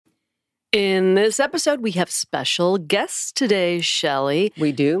In this episode, we have special guests today, Shelley.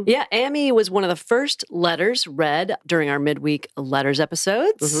 We do? Yeah, Amy was one of the first letters read during our midweek letters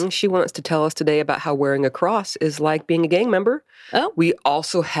episodes. Mm-hmm. She wants to tell us today about how wearing a cross is like being a gang member. Oh. We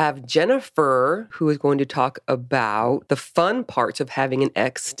also have Jennifer, who is going to talk about the fun parts of having an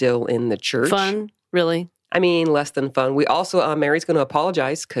ex still in the church. Fun? Really? I mean, less than fun. We also, Mary's going to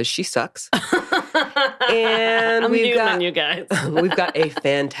apologize because she sucks. And I'm we've human, got, you guys. we've got a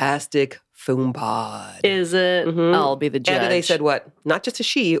fantastic foom pod. Is it? Mm-hmm. I'll be the judge. And they said what? Not just a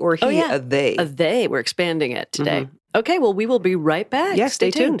she or a he, a they. A they. We're expanding it today. Okay, well, we will be right back. Yeah,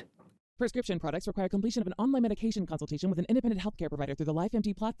 stay tuned. Prescription products require completion of an online medication consultation with an independent healthcare provider through the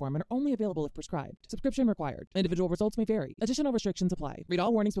LifeMD platform and are only available if prescribed. Subscription required. Individual results may vary. Additional restrictions apply. Read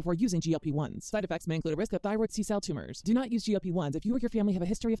all warnings before using GLP-1s. Side effects may include a risk of thyroid C-cell tumors. Do not use GLP-1s if you or your family have a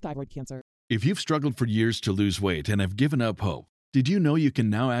history of thyroid cancer. If you've struggled for years to lose weight and have given up hope, did you know you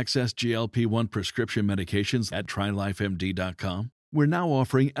can now access GLP-1 prescription medications at TryLifeMD.com? We're now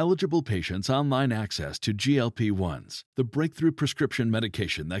offering eligible patients online access to GLP-1s, the breakthrough prescription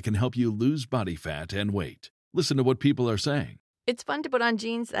medication that can help you lose body fat and weight. Listen to what people are saying. It's fun to put on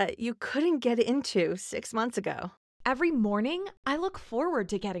jeans that you couldn't get into 6 months ago. Every morning, I look forward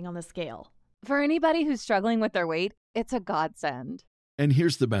to getting on the scale. For anybody who's struggling with their weight, it's a godsend. And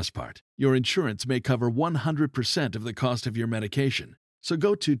here's the best part. Your insurance may cover 100% of the cost of your medication. So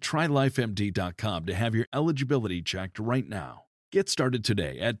go to TryLifeMD.com to have your eligibility checked right now. Get started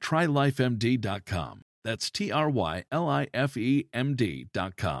today at TryLifeMD.com. That's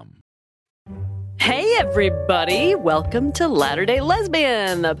TryLifeMD.com. Hey, everybody. Welcome to Latter-day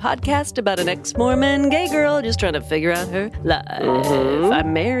Lesbian, a podcast about an ex-Mormon gay girl just trying to figure out her life.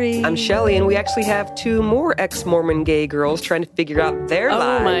 I'm Mary. I'm Shelley, and we actually have two more ex-Mormon gay girls trying to figure out their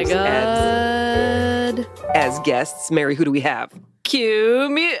lives. Oh, my God. As guests. Mary, who do we have? Cue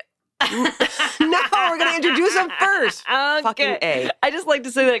me. No, we're going to introduce them first. Okay. Fucking A. I just like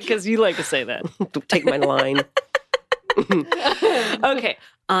to say that because you like to say that. Take my line. Okay.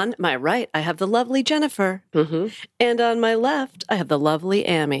 On my right, I have the lovely Jennifer. And on my left, I have the lovely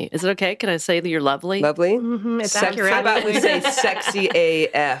Amy. Is it okay? Can I say that you're lovely? Lovely? It's accurate. How about we say sexy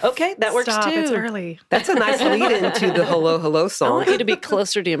AF? Okay, that works Stop, too. it's early. That's a nice lead into the Hello, Hello I song. want you to be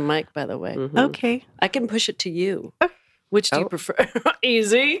closer to your mic, by the way. Okay. I can push it to you. Which do you Oh. prefer?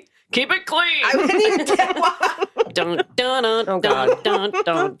 Easy. Keep it clean. I didn't even Dun, dun, dun, Oh, dun, God. dun,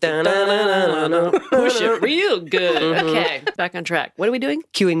 dun, dun, dun, dun. Push it real good. Okay, back on track. What are we doing?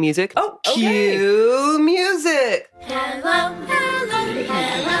 Cueing music. Oh, okay. Cue music. Hello, hello, hello,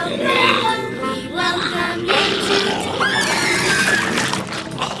 hello. We welcome you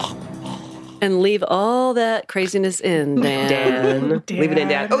And leave all that craziness in, Dan. Leave it in,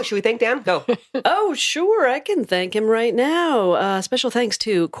 Dan. Oh, should we thank Dan? Go. Oh, sure. I can thank him right now. Special thanks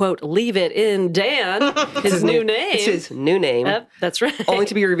to, quote, Leave It In Dan, his new name. It's his new name. Yep, that's right. Only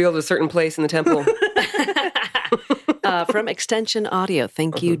to be revealed at a certain place in the temple. From Extension Audio.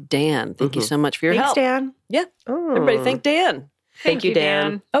 Thank you, Dan. Thank you so much for your Thanks, help. Dan. Yeah. Oh. Everybody thank Dan. Thank you,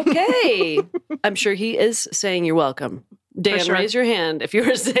 Dan. Okay. I'm sure he is saying you're welcome. Dan, sure. raise your hand if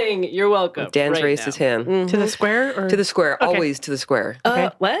you're saying you're welcome. Dan's right raised now. his hand. To the square? Or? To the square. Okay. Always to the square.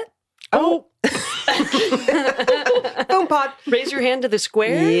 What? Oh. Boom pod. Raise your hand to the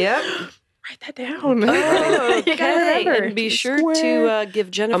square? Yep. Write that down. Oh, You gotta okay. remember. And be To the sure square. to give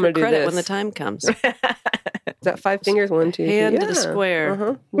I'm Jennifer gonna do credit this. when the time comes. Is that 5 fingers? 1, 2, 3. Hand to the square.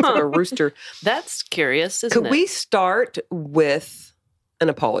 Looks like a rooster. That's curious, isn't Could it? we start with an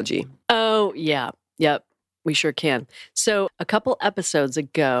apology? Oh, yeah. Yep. We sure can. So a couple episodes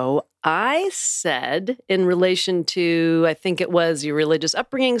ago, I said in relation to, I think it was your religious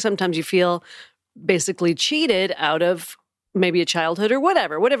upbringing, sometimes you feel basically cheated out of maybe a childhood or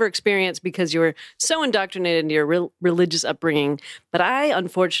whatever experience because you were so indoctrinated into your religious upbringing. But I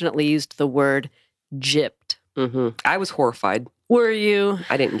unfortunately used the word gypped. I was horrified. Were you?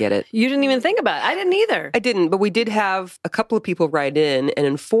 I didn't get it. You didn't even think about it. I didn't either. I didn't, but we did have a couple of people write in and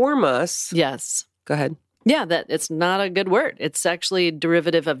inform us. Yes. Go ahead. Yeah, that it's not a good word. It's actually a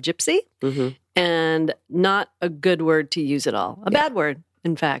derivative of gypsy and not a good word to use at all. A bad word,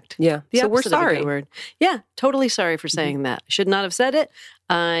 in fact. Yeah. The So we're opposite of a sorry. good word. Yeah, totally sorry for saying that. Should not have said it.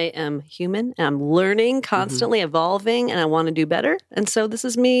 I am human. I'm learning, constantly evolving, and I want to do better. And so this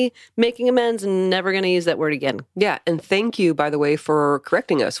is me making amends and never going to use that word again. Yeah. And thank you, by the way, for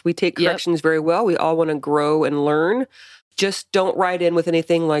correcting us. We take corrections very well. We all want to grow and learn. Just don't write in with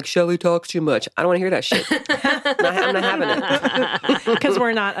anything like, Shelley talks too much. I don't want to hear that shit. I'm not having it. Because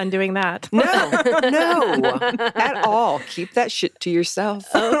we're not undoing that. No, at all. Keep that shit to yourself.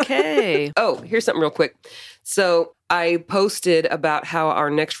 Okay. Oh, here's something real quick. So I posted about how our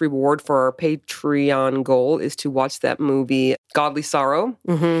next reward for our Patreon goal is to watch that movie, Godly Sorrow.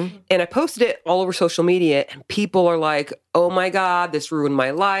 Mm-hmm. And I posted it all over social media, and people are like, oh my God, this ruined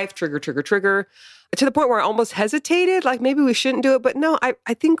my life. Trigger, trigger, trigger. To the point where I almost hesitated, like maybe we shouldn't do it. But no,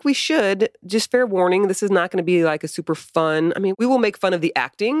 I think we should. Just fair warning, this is not going to be like a super fun. I mean, we will make fun of the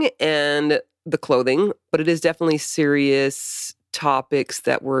acting and the clothing, but it is definitely serious topics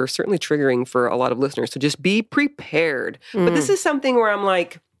that were certainly triggering for a lot of listeners. So just be prepared. But this is something where I'm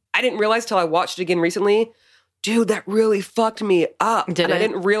like, I didn't realize till I watched it again recently. Dude, that really fucked me up. Did and it? I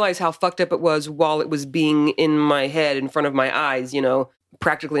didn't realize how fucked up it was while it was being in my head, in front of my eyes,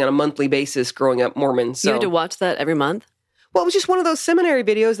 practically on a monthly basis growing up Mormon. So You had to watch that every month? Well, it was just one of those seminary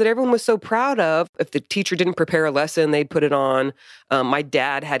videos that everyone was so proud of. If the teacher didn't prepare a lesson, they'd put it on. My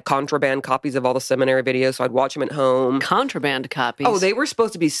dad had contraband copies of all the seminary videos, so I'd watch them at home. Contraband copies. Oh, they were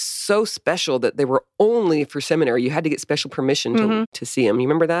supposed to be so special that they were only for seminary. You had to get special permission to see them. You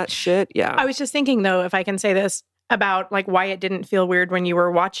remember that shit? Yeah. I was just thinking, though, if I can say this about like why it didn't feel weird when you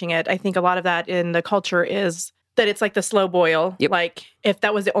were watching it. I think a lot of that in the culture is that it's like the slow boil. Yep. Like if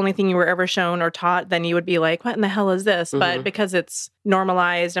that was the only thing you were ever shown or taught, then you would be like, what in the hell is this? But because it's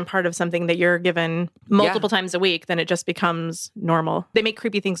normalized and part of something that you're given multiple times a week, then it just becomes normal. They make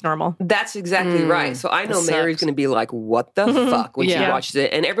creepy things normal. That's exactly right. So I know that Mary's sucks. going to be like, what the fuck when she Yeah. watches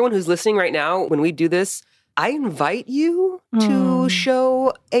it. And everyone who's listening right now, when we do this, I invite you to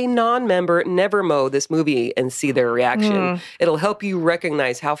show a non-member Nevermo this movie and see their reaction. It'll help you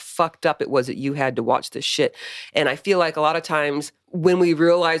recognize how fucked up it was that you had to watch this shit. And I feel like a lot of times when we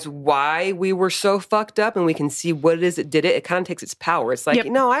realize why we were so fucked up and we can see what it is that did it, it kind of takes its power. It's like,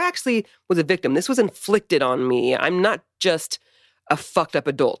 no, I actually was a victim. This was inflicted on me. I'm not just a fucked up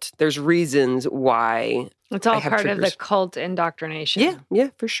adult. There's reasons why. It's all I have part of triggers. the cult indoctrination. Yeah,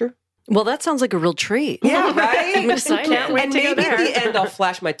 for sure. Well, that sounds like a real treat. Yeah, right? I'm excited. Can't wait And to go maybe at there. the end, I'll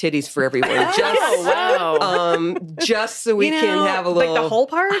flash my titties for everyone. Oh, wow. Just so we can have a little. Like the whole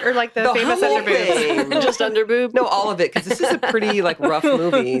part or like the famous whole underboobs? thing. Just under boob? No, all of it, because this is a pretty rough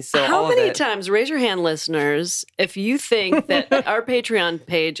movie. So How all many of it. times, raise your hand, listeners, if you think that our Patreon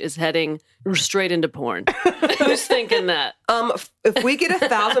page is heading straight into porn? Who's thinking that? If we get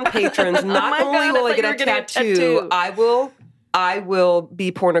 1,000 patrons, not my only God, will I I get thought a you were getting a tattoo, tattoo. I will be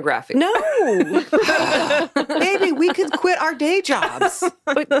pornographic. No. Maybe we could quit our day jobs.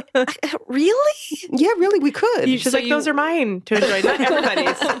 Really? Yeah, really, we could. She's like, those are mine to enjoy, not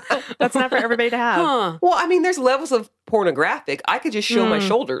everybody's. That's not for everybody to have. Huh. Well, I mean, there's levels of pornographic. I could just show my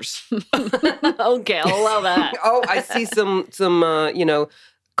shoulders. Okay, I'll allow that. Oh, I see some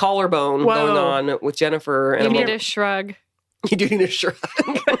collarbone Whoa. going on with Jennifer. And You I'm need like, a shrug. you do need a shrug.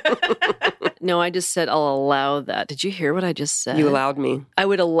 No, I just said I'll allow that. Did you hear what I just said? You allowed me. I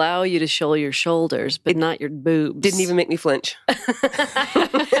would allow you to show your shoulders, but not your boobs. Didn't even make me flinch.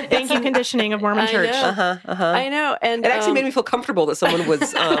 Thank you, conditioning of Mormon I Church. know. I know. And It actually made me feel comfortable that someone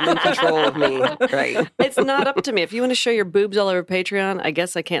was in control of me. Right. it's not up to me. If you want to show your boobs all over Patreon, I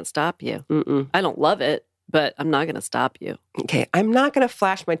guess I can't stop you. Mm-mm. I don't love it, but I'm not going to stop you. Okay, I'm not going to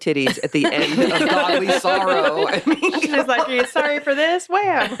flash my titties at the end of Godly Sorrow. I mean, She's like, are you sorry for this?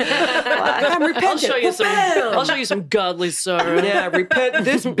 Wham. I'm repentant. I'll show you some. Bam! I'll show you some godly sorrow. Yeah, repent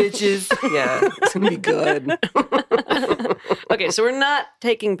this, bitches. Yeah, it's going to be good. Okay, so we're not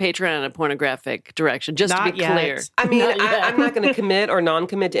taking Patreon in a pornographic direction. Just Not to be yet. clear. I mean, Not yet. I'm not going to commit or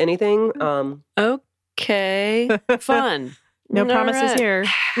non-commit to anything. Okay, fun. No All promises right. here.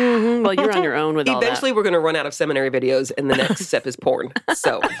 Mhm. Well, you're on your own with all Eventually, we're going to run out of seminary videos, and the next step is porn.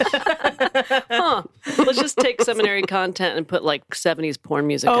 So, that. Huh. Let's just take seminary content and put like 70s porn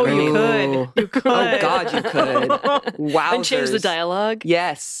music Oh, underneath. you could. You could. oh God, you could. Wow. And change the dialogue.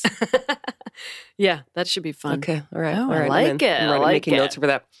 Yes. Yeah, that should be fun. Okay. All right. Oh, all I right. like I'm in. it. I'm I writing- like making it. notes for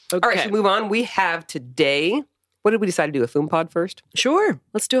that. All right. Okay. So move on. We have today. What did we decide to do? A foom pod first? Sure.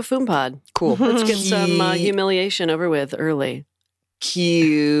 Let's do a foom pod. Cool. Let's get some humiliation over with early.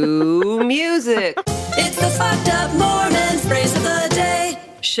 Cue music. It's the fucked up Mormon phrase of the day.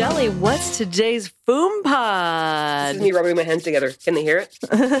 Shelley, what's today's foom This pod? is me rubbing my hands together. Can they hear it?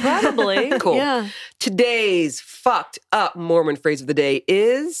 Probably. Cool. Yeah. Today's fucked up Mormon phrase of the day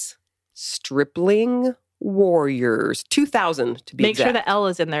is stripling warriors. 2,000 to be Make exact. sure the L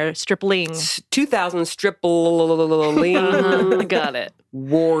is in there. Stripling. 2,000 stripling Uh-huh. Got it.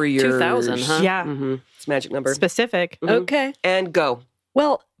 warriors. 2,000, huh? Yeah. Mm-hmm. It's a magic number. Specific. Mhm. Okay. And go.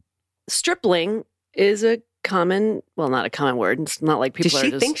 Well, stripling is a common, well, not a common word. It's not like people Does are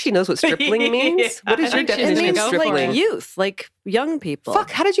she just... think she knows what stripling means? What is your It definition means of stripling? like youth, like young people.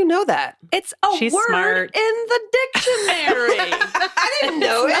 Fuck, how did you know that? It's a She's word smart. in the dictionary. I didn't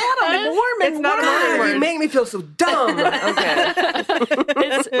know it. It's not a Mormon It's not a word. Mormon word. You make me feel so dumb. Okay.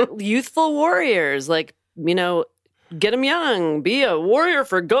 It's youthful warriors, like, get them young, be a warrior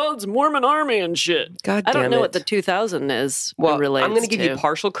for God's Mormon army and shit. God I don't damn know it. what the 2000 is. Well, relates I'm going to give you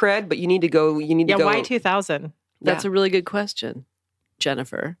partial cred, but you need to go. Yeah, why 2000? That's a really good question,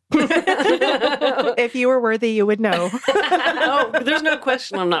 Jennifer. If you were worthy, you would know. Oh, there's no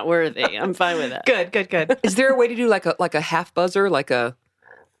question I'm not worthy. I'm fine with that. Good. Is there a way to do like a half buzzer, like a?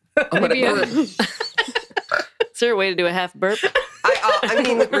 Whatever. Is there a way to do a half burp? I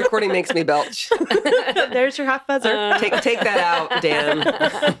mean, recording makes me belch. There's your half buzzer. Take that out, Dan.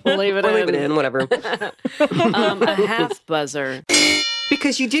 Leave it Or in. leave it in, whatever. A half buzzer.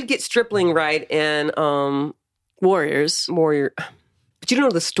 Because you did get stripling right and Warriors. warrior, but you don't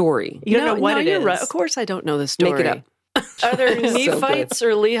know the story. You don't know what it you're is. Right. Of course I don't know the story. Make it up. Are there So Nephites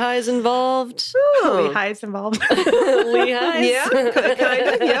or Lehi's involved? Oh. Lehi's involved. Lehi's? Yeah, kind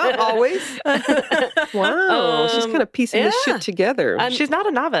of. Yeah, always. Wow, she's kind of piecing this yeah. shit together. She's not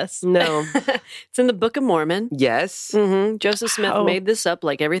a novice. No. It's in the Book of Mormon. Yes. Mm-hmm. Joseph Smith Wow. made this up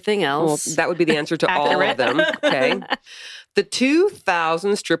like everything Well, else. that would be the answer to all of Accurate. them. Okay. The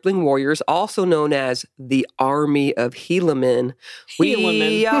 2,000 stripling warriors, also known as the Army of Helaman. We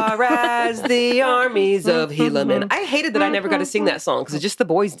Helaman. are as the armies of Helaman. I hated that I never got to sing that song because just the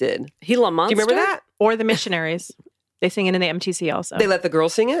boys did. Gila Do Monster? you remember that? Or the missionaries. They sing it in the MTC also. They let the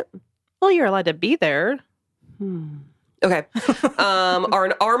girls sing it? Well, you're allowed to be there. Okay. Are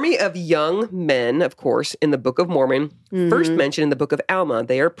an army of young men, of course, in the Book of Mormon. First mentioned in the Book of Alma.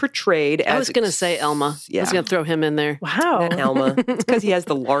 They are portrayed as... I was going to say Elma. Yeah. I was going to throw him in there. Wow. That Alma. It's because he has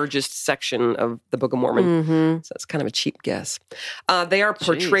the largest section of the Book of Mormon. Mm-hmm. So that's kind of a cheap guess. They are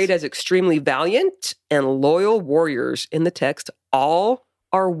portrayed as extremely valiant and loyal warriors in the text. All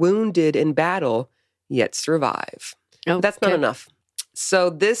are wounded in battle, yet survive. Okay. That's not enough. So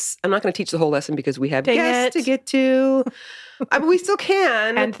this, I'm not going to teach the whole lesson because we have Dang guests it. to get to. But we still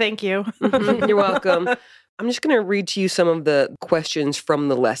can. And thank you. Mhm, you're welcome. I'm just going to read to you some of the questions from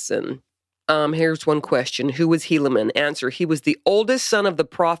the lesson. Here's one question. Who was Helaman? Answer. He was the oldest son of the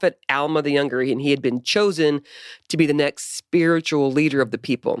prophet Alma the Younger, and he had been chosen to be the next spiritual leader of the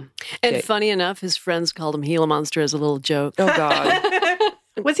people. And Okay. funny enough, his friends called him Gila Monster as a little joke. Oh, God.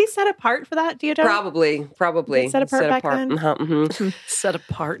 Was he set apart for that? Do you know? Probably. Set apart back then? Uh-huh, mhm. Set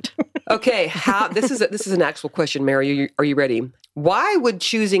apart. Okay, this is an actual question, Mary. Are you ready? Why would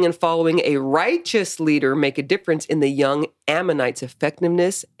choosing and following a righteous leader make a difference in the young Ammonites'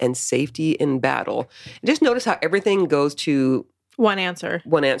 effectiveness and safety in battle? Just notice how everything goes to One answer.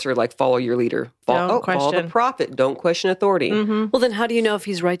 one answer, like follow your leader. Don't Follow the question. prophet. Don't question authority. Mm-hmm. Well, then how do you know if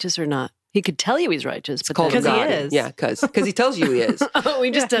he's righteous or not? He could tell you he's righteous. But Called then- 'Cause he God. is. Yeah, because he tells you he is. Oh,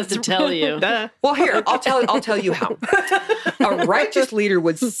 he just has to tell you. Duh. Well, here, I'll tell you how. A righteous leader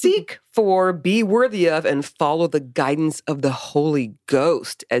would seek for, be worthy of, and follow the guidance of the Holy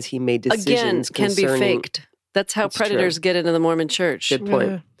Ghost as he made Again, decisions can be concerning... faked. That's how It's true. predators get into the Mormon church. Good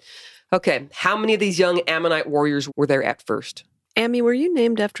point. Okay, how many of these young Ammonite warriors were there at first? Amy, were you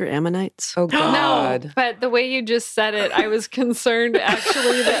named after Ammonites? Oh, God. No, but the way you just said it, I was concerned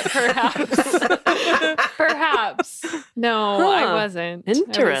actually that perhaps. No, Huh. I wasn't. I was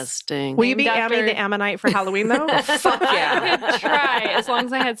Interesting. Will you be named Ammy after- the Ammonite for Halloween, though? Fuck I yeah. could try as long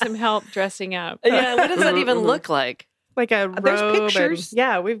as I had some help dressing up. Yeah, what does that even Mhm. look like? Like a robe. There's and- pictures.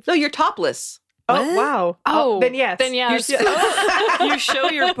 yeah, we've. No, you're topless. Oh, What? wow. Oh, then yes. Then yes. You show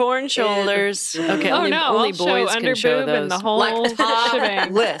your porn shoulders. Okay, Oh only, no, only I'll show boys can show underboob those. and the whole Like shebang.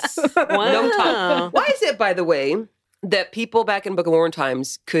 topless. Wow. No top. Why is it, by the way, that people back in Book of Mormon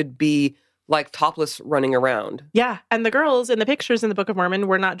times could be like topless running around? Yeah, and the girls in the pictures in the Book of Mormon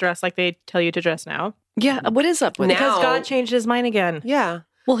were not dressed like they tell you to dress now. Yeah, what is up with Now- it? Because God changed his mind again. Yeah.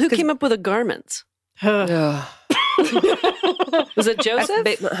 Well, who came up with the garments? Ugh. Was it Joseph?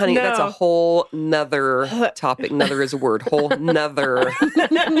 Honey, that's a No. whole nother topic. Nother is a word. Whole nother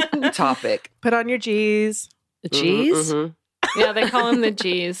topic. Put on your G's. Cheese? Mhm. Yeah, they call him the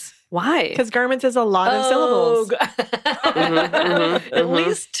G's. Why? Because garments is a lot of syllables. At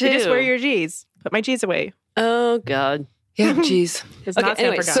least two. You just wear your G's. Put my G's away. Oh, God. Yeah, geez. Does Okay, not stand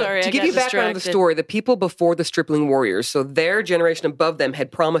anyway, for God. sorry. To I give got you background on the distracted. story, the people before the stripling warriors, so their generation above them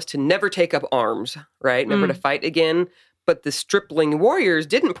had promised to never take up arms, right? Never to fight again. But the stripling warriors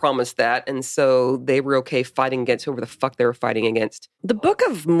didn't promise that, and so they were okay fighting against whoever the fuck they were fighting against. The Book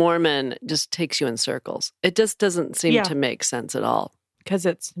of Mormon just takes you in circles. It just doesn't seem Yeah. to make sense at all. Because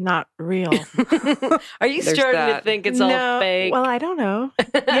it's not real. Are you There's starting to that. think it's all fake? Well, I don't know.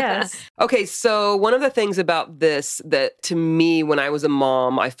 Yes. Okay, so one of the things about this that to me, when I was a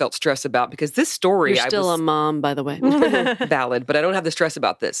mom, I felt stress about because this story, You're still I a mom, by the way. was valid, but I don't have the stress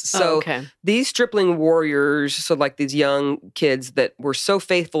about this. So okay. these stripling warriors, so like these young kids that were so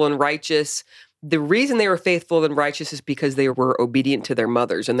faithful and righteous, the reason they were faithful and righteous is because they were obedient to their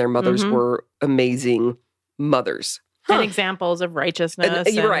mothers, and their mothers were amazing mothers. And examples of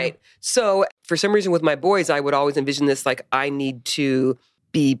righteousness. You're right. So for some reason with my boys, I would always envision this like I need to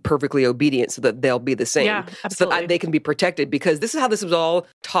be perfectly obedient so that they'll be the same. Yeah, so absolutely. that they can be protected because this is how this was all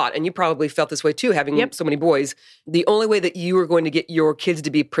taught. And you probably felt this way too, having so many boys. The only way that you were going to get your kids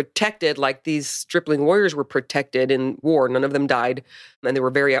to be protected like these stripling warriors were protected in war, none of them died, and they were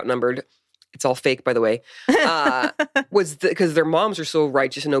very outnumbered. It's all fake, by the way, was because their moms are so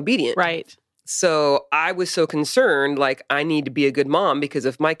righteous and obedient. Right. So I was so concerned, like, I need to be a good mom because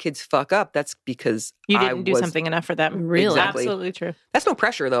if my kids fuck up, that's because You didn't do something enough for them. Really? Exactly. Absolutely true. That's no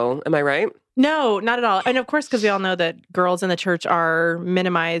pressure, though. Am I right? No, not at all. And of course, because we all know that girls in the church are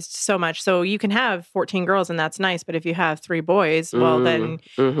minimized so much. So you can have 14 girls and that's nice. But if you have 3 boys, well, then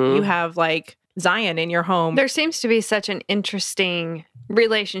you have like Zion in your home. There seems to be such an interesting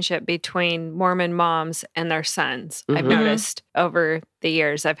relationship between Mormon moms and their sons. I've noticed over the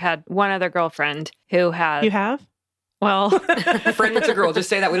years. I've had one other girlfriend who had... You have? Well... Friend that's a girl. Just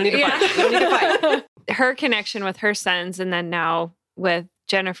say that. We don't need to fight. We don't need to fight. Her connection with her sons and then now with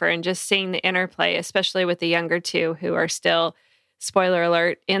Jennifer and just seeing the interplay, especially with the younger 2 who are still, spoiler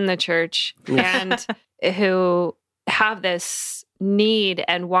alert, in the church and who have this need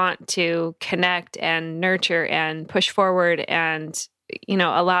and want to connect and nurture and push forward and, you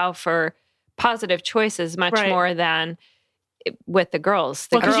know, allow for positive choices much more than with the girls.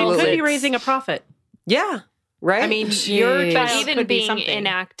 The Because girls, you could be it's- raising a prophet. Yeah. Right? I mean, your Jeez. child even could be being something.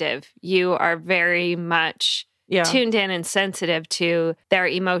 inactive, you are very much tuned in and sensitive to their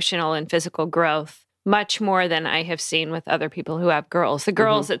emotional and physical growth, much more than I have seen with other people who have girls. The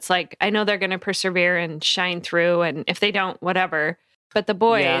girls, it's like, I know they're going to persevere and shine through, and if they don't, whatever. But the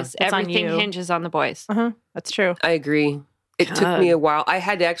boys, it's on everything you. hinges on the boys. That's true. I agree. It took me a while. I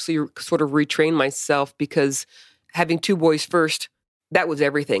had to actually sort of retrain myself because having 2 boys first, that was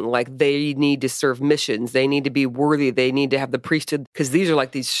everything. Like they need to serve missions. They need to be worthy. They need to have the priesthood because these are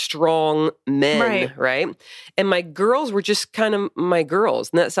like these strong men, right? And my girls were just kind of my girls.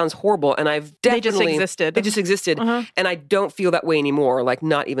 And that sounds horrible. And I've definitely... They just existed. They just existed. And I don't feel that way anymore. Like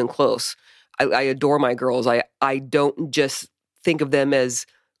not even close. I adore my girls. I don't just think of them as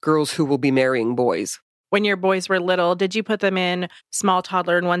girls who will be marrying boys. When your boys were little, did you put them in small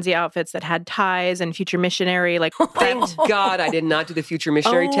toddler and onesie outfits that had ties and future missionary? Like, thank God I did not do the future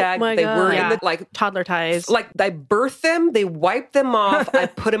missionary tag. my They God. were Yeah. in the, like toddler ties. Like I birthed them, they wiped them off. I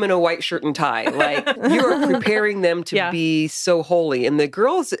put them in a white shirt and tie. Like you are preparing them to be so holy. And the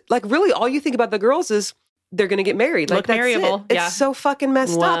girls, like really, all you think about the girls is they're going to get married. Like Look that's marryable. it. Yeah. It's so fucking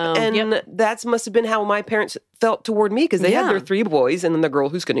messed Wow. up. And that must have been how my parents felt toward me because they had their 3 boys and then the girl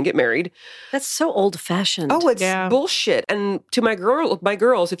who's going to get married. That's so old fashioned. Oh, it's bullshit. And to my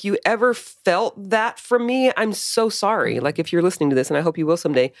girls, if you ever felt that from me, I'm so sorry. Like if you're listening to this, and I hope you will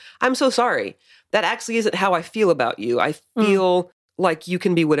someday, I'm so sorry. That actually isn't how I feel about you. I feel like you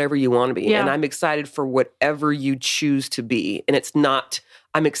can be whatever you want to be. And I'm excited for whatever you choose to be. And it's not,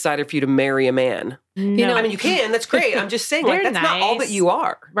 I'm excited for you to marry a man. You know, I mean, you can. That's great. I'm just saying, like, They're that's not all that nice. you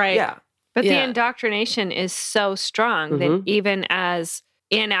are. Right. Yeah. But the Yeah. indoctrination is so strong that even as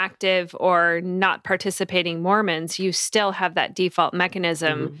inactive or not participating Mormons, you still have that default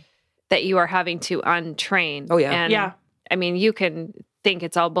mechanism that you are having to untrain. Oh, yeah. And I mean, you can think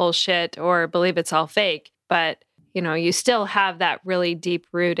it's all bullshit or believe it's all fake, but you know, you still have that really deep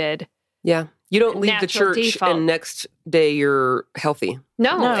rooted. Yeah. You don't leave the Natural church default. and next day you're healthy.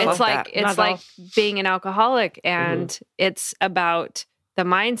 No, fuck it's like that. it's Not at like all. being an alcoholic, and it's about the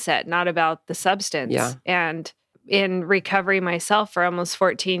mindset, not about the substance. Yeah. And in recovery myself for almost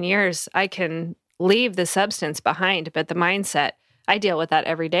 14 years, I can leave the substance behind, but the mindset, I deal with that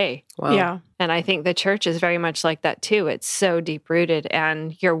every day. Wow. Yeah. And I think the church is very much like that too. It's so deep rooted,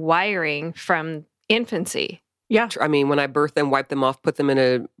 and you're wiring from infancy. Yeah. I mean, when I birthed them, wiped them off, put them in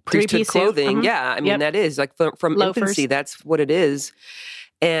a priesthood 3-piece suit. clothing. Yeah. I mean, that is like from Loafers. infancy, that's what it is.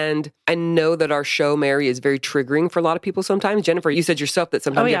 And I know that our show, Mary, is very triggering for a lot of people sometimes. Jennifer, you said yourself that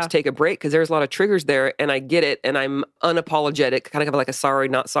sometimes you have to take a break because there's a lot of triggers there. And I get it. And I'm unapologetic, kind of like a sorry,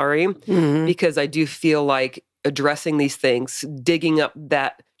 not sorry, because I do feel like addressing these things, digging up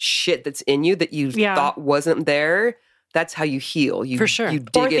that shit that's in you that you thought wasn't there. That's how you heal. You, For sure. You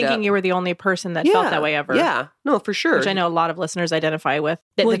dig Or it thinking up. you were the only person that felt that way ever. Yeah. No, for sure. Which I know a lot of listeners identify with.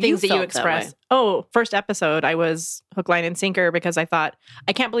 Well, The things you that you felt that way. express. Oh, first episode, I was hook, line, and sinker because I thought,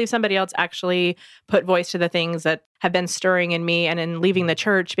 I can't believe somebody else actually put voice to the things that have been stirring in me. And in leaving the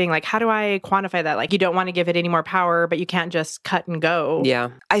church, being like, how do I quantify that? Like, you don't want to give it any more power, but you can't just cut and go. Yeah.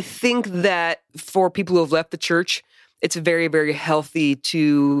 I think that for people who have left the church, it's very, very healthy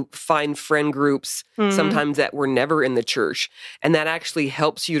to find friend groups sometimes that were never in the church. And that actually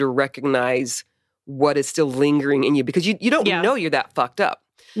helps you to recognize what is still lingering in you because you don't know you're that fucked up.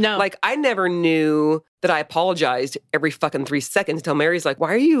 No. Like, I never knew that I apologized every fucking 3 seconds until Mary's like,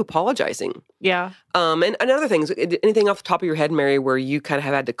 why are you apologizing? Yeah. And other things, anything off the top of your head, Mary, where you kind of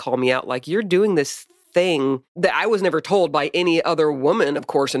have had to call me out, like, you're doing this thing that I was never told by any other woman, of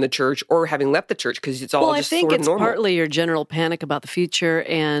course, in the church or having left the church because it's all just I think sort of it's normal. partly your general panic about the future.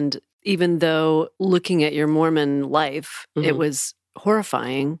 And even though looking at your Mormon life, it was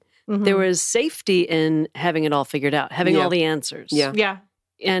horrifying, there was safety in having it all figured out, having all the answers. Yeah. Yeah.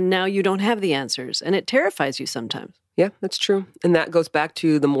 And now you don't have the answers. And it terrifies you sometimes. Yeah, that's true. And that goes back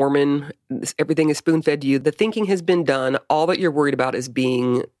to the Mormon, everything is spoon-fed to you. The thinking has been done. All that you're worried about is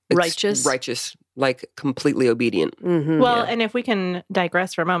being righteous, like completely obedient. Well, and if we can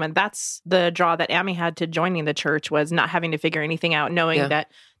digress for a moment, that's the draw that Amy had to joining the church was not having to figure anything out, knowing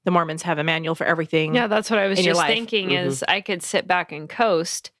that the Mormons have a manual for everything. Yeah, that's what I was in your just life. thinking is I could sit back and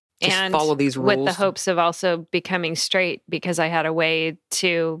coast Just and follow these with the rules. hopes of also becoming straight because I had a way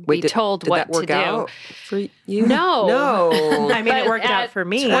to Wait, be told did what that work to do. out for you? No. No. I mean, it But worked out at for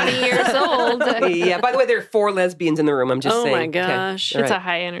me. 20 years old. Yeah, by the way, there are 4 lesbians in the room. I'm just Oh saying. my goch. Okay. It's All a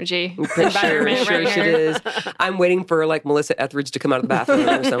high energy right. Sure, environment sure right it here. is. I'm waiting for like Melissa Etheridge to come out of the bathroom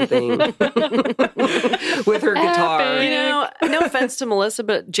or something with her guitar. You know, no offense to Melissa,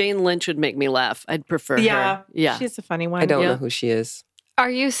 but Jane Lynch would make me laugh. I'd prefer her. Yeah. She's a funny one. I don't know who she is. Are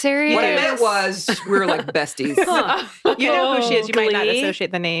you serious? What I meant was we were like besties. You know who she is. You might not Glee.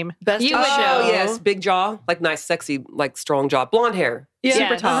 associate the name. Best You in would show. know. Oh, yes. Big jaw. Like nice, sexy, like strong jaw. Blonde hair. Yeah.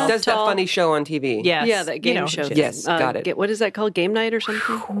 Super tall. Does Tall. that funny show on TV. Yes. Yeah, that game You know who show. she is. Yes, got it. What is that called? Game night or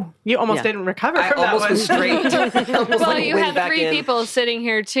something? You almost Yeah. didn't recover I from that almost one. was straight. Almost Well, like you went had back 3 in. people sitting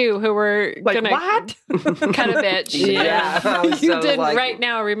here too who were Like, gonna what? cut a bitch. Yeah. I was You so didn't like- right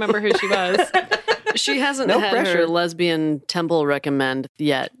now remember who she was. She hasn't No had her pressure. lesbian temple recommend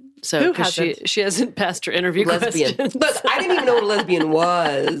yet. So Who 'cause hasn't? she hasn't passed her interview Lesbian. questions. Look, I didn't even know what a lesbian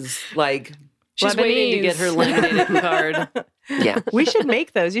was. Like, She's waiting to get her Lebanese. laminated card. yeah. We should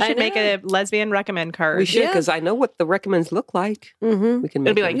make those. You I should make know. a lesbian recommend card. We should, Yeah. because I know what the recommends look like. Mm-hmm. We can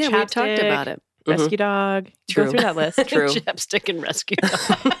make It'll be like them. Yeah, we talked chapstick, about it. rescue dog. True. Go through that list. True. Chapstick and rescue.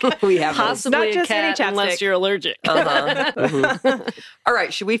 We have those. Possibly Not a just any cat unless chapstick. you're allergic. Uh-huh. Mhm. All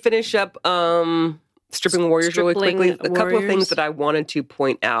right, should we finish up Stripping Warriors really Stripling quickly? A couple of Warriors. things that I wanted to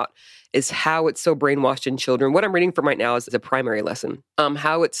point out is how it's so brainwashed in children. What I'm reading from right now is a primary lesson.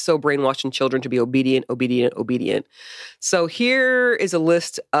 How it's so brainwashed in children to be obedient, obedient, obedient. So here is a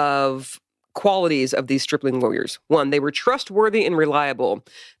list of qualities of these stripling warriors. 1, they were trustworthy and reliable.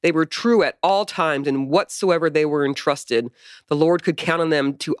 They were true at all times, and whatsoever they were entrusted, the Lord could count on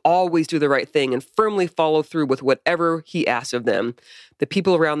them to always do the right thing and firmly follow through with whatever he asked of them. The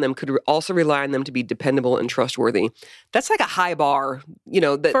people around them could also rely on them to be dependable and trustworthy. That's like a high bar,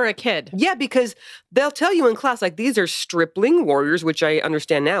 that For a kid. yeah, because they'll tell you in class, like, these are stripling warriors, which I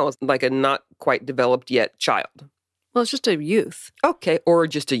understand now is like a not quite developed yet child. Well, it's just a youth. Okay, or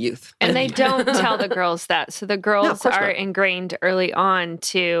just a youth. And they don't tell the girls that. So the girls course are not. ingrained early on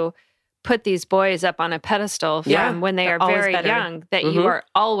to put these boys up on a pedestal from Yeah, when they they're are always very better. young, that Mhm. you are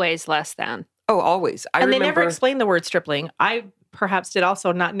always less than. Oh, always. I And remember. they never explained the word stripling. I perhaps did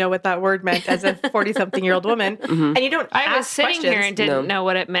also not know what that word meant as a 40-something-year-old woman. Mhm. And you don't I was ask sitting here questions. and didn't No. know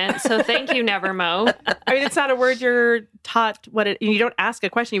what it meant. So thank you, Nevermo. I mean, it's not a word you're taught what it, you don't ask a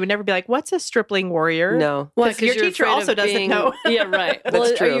question. You would never be like, what's a stripling warrior? No. Well, 'Cause your you're teacher afraid also of doesn't being- know. Yeah, right. That's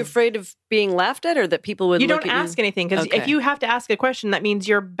Well, true. Are you afraid of being laughed at, or that people would You look don't at ask anything because Okay. if you have to ask a question, that means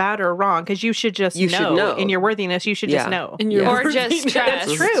you're bad or wrong because you should just You should know. In your worthiness, you should Yeah. just know. in your Yeah. Or just worthiness? trust.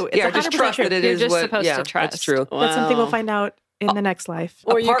 That's true. It's Yeah, 100% just trust true. that it You're is just what. supposed yeah, to that's trust. true. That's something we'll Wow. find out in the next life.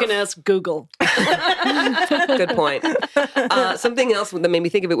 Or you Apart can f- ask Google. Good point. Something else that made me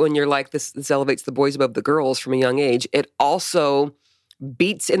think of it when you're like, this elevates the boys above the girls from a young age. It also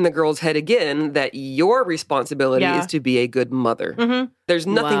beats in the girl's head again that your responsibility Yeah. is to be a good mother. Mm-hmm. There's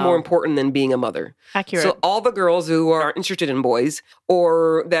nothing Wow. more important than being a mother. Accurate. So all the girls who are interested in boys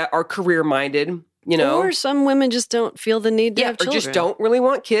or that are career minded, Or some women just don't feel the need to yeah, have or children. just don't really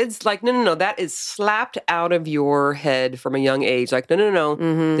want kids. Like, no, that is slapped out of your head from a young age. Like, no,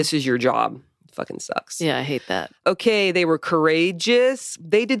 Mhm. this is your job. fucking sucks. Yeah, I hate that. Okay, they were courageous.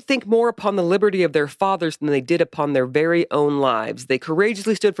 They did think more upon the liberty of their fathers than they did upon their very own lives. They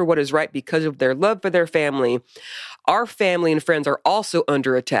courageously stood for what is right because of their love for their family. Our family and friends are also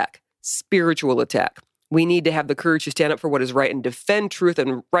under attack, spiritual attack. We need to have the courage to stand up for what is right and defend truth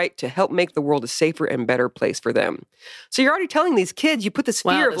and right to help make the world a safer and better place for them. So you're already telling these kids, you put this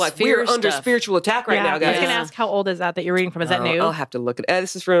fear of like, we're under spiritual attack right now, guys. I was going to ask, how old is that you're reading from? Is that new? I'll have to look at it.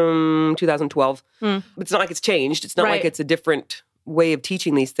 This is from 2012. It's not like it's changed. It's not like it's a different way of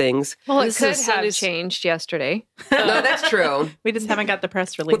teaching these things. Well, it could have changed yesterday. No, that's true. We just haven't got the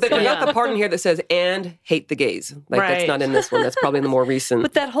press release. But they got the part in here that says, and hate the gays. Like, that's not in this one. That's probably in the more recent.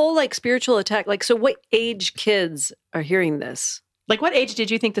 But that whole like spiritual attack, like, so what age kids are hearing this? Like, what age did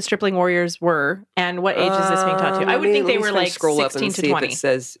you think the stripling warriors were? And what age is this being taught to? I would think they were like 16 to 20. If it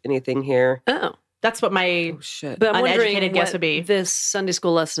says anything here. Oh. That's what my but I'm uneducated guess would be. This Sunday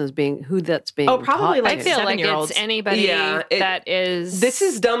school lesson is being who that's being. Oh, probably taught. like I feel like 7-year-olds. it's anybody that is. This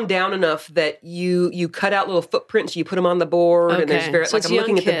is dumbed down enough that you cut out little footprints, you put them on the board, and there's very, so like I'm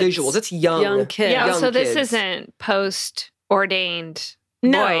looking at the visuals. It's young kids. Yeah, young so kids. this isn't post-ordained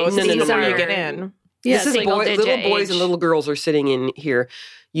No, boys. this is These where you are- get in. Yeah, this is single-digit little boys age. and little girls are sitting in here.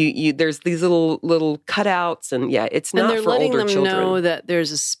 You there's these little cutouts, and it's not and they're for letting older them children. know that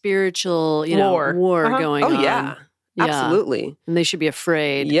there's a spiritual, War. going on. Oh yeah. Absolutely. And they should be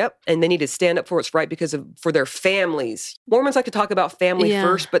afraid. Yep. And they need to stand up for what's right for their families. Mormons like to talk about family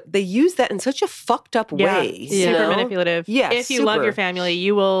first, but they use that in such a fucked up way. Super manipulative. Yeah. If you love your family,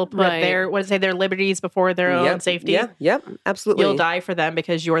 you will put their liberties before their own safety. Yep. Absolutely. You'll die for them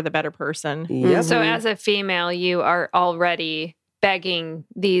because you're the better person. Yep. So as a female, you are already begging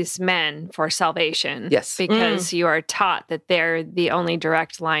these men for salvation. Yes. Because you are taught that they're the only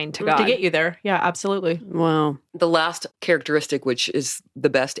direct line to God. To get you there. Yeah, absolutely. Wow. The last characteristic, which is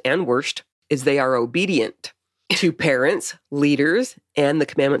the best and worst, is they are obedient to parents, leaders, and the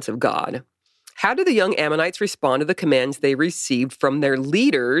commandments of God. How do the young Ammonites respond to the commands they received from their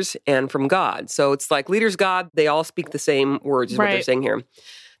leaders and from God? So it's like leaders, God, they all speak the same words is what they're saying here.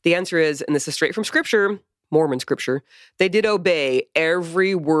 The answer is, and this is straight from Scripture, Mormon scripture, they did obey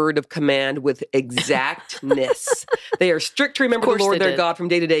every word of command with exactness. They are strict to remember the Lord their God from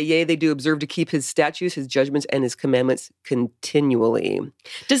day to day. Yea, they do observe to keep his statutes, his judgments, and his commandments continually.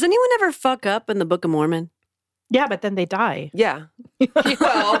 Does anyone ever fuck up in the Book of Mormon? Yeah, but then they die. Yeah.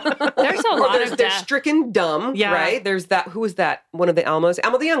 Well, there's a lot of they're death. stricken dumb, right? There's that, who was that? One of the Almas?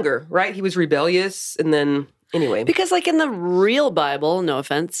 Alma the Younger, right? He was rebellious, and then... Anyway. Because like in the real Bible, no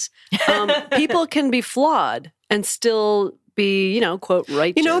offense, people can be flawed and still be, quote,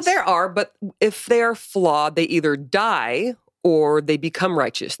 righteous. There are, but if they are flawed, they either die or they become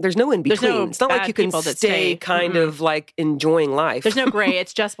righteous. There's no in between. No it's not like you can stay kind of like enjoying life. There's no gray.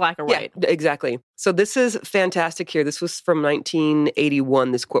 It's just black or white. Yeah, exactly. So this is fantastic here. This was from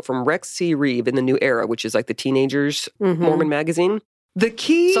 1981, this quote from Rex C. Reeve in The New Era, which is like the teenagers Mormon magazine. The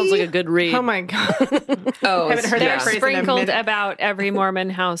key... Sounds like a good read. Oh, my God. Haven't heard that phrase sprinkled about every Mormon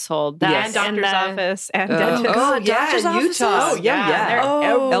household. And doctor's office and dentist. Doctor's offices? Utah. Yeah.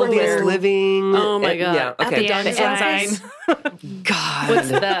 LDS Living. Oh, my God. Yeah, okay. At the ensign. God. What's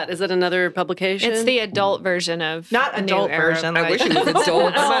that? Is that another publication? It's the adult version of Not the adult New Era. version. I wish it was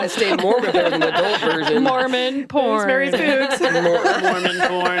adult. I might have stayed Mormon there than the adult version. Mormon porn. Mary's boobs. Mormon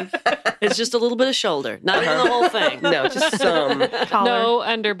porn. It's just a little bit of shoulder, not even the whole thing. No, just some. No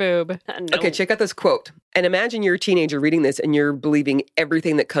underboob. No. Okay, check out this quote. And imagine you're a teenager reading this and you're believing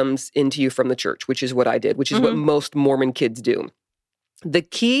everything that comes into you from the church, which is what I did, which is what most Mormon kids do. The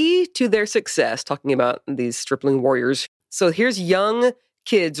key to their success, talking about these stripling warriors. So here's young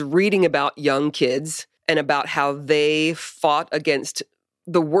kids reading about young kids and about how they fought against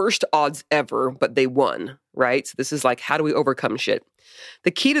the worst odds ever, but they won, right? So this is like, how do we overcome shit?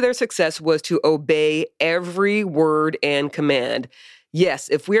 The key to their success was to obey every word and command. Yes,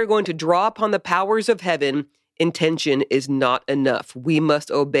 if we are going to draw upon the powers of heaven, intention is not enough. We must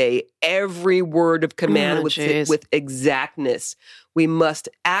obey every word of command with exactness. We must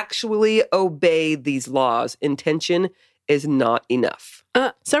actually obey these laws. Intention is not enough.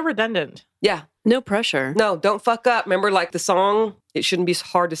 So redundant. Yeah. No pressure. No, don't fuck up. Remember, like the song, it shouldn't be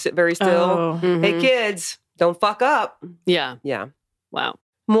hard to sit very still. Hey, kids, don't fuck up. Yeah. Yeah. Wow.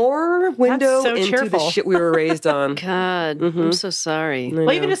 More window so into cheerful. the shit we were raised on. God, I'm so sorry.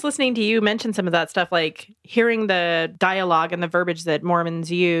 Well, even just listening to you mention some of that stuff, like hearing the dialogue and the verbiage that Mormons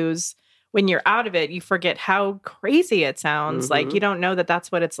use, when you're out of it, you forget how crazy it sounds. Like you don't know that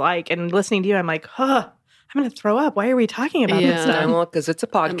that's what it's like. And listening to you, I'm like, huh, I'm going to throw up. Why are we talking about this Yeah. stuff? Well, because it's a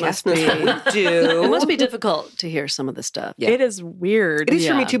podcast. must And that's be- what we do. It must be difficult to hear some of the stuff. Yeah. It is weird. It is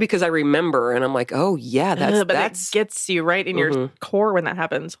for me Yeah. too because I remember and I'm like, oh yeah, But that's it gets you right in your core when that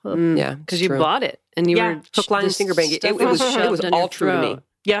happens. Ugh. yeah, Because it's you true. bought it and you Yeah. were Hook, line, and this sinker bang. It stuff was shoved down all your true to me. throat.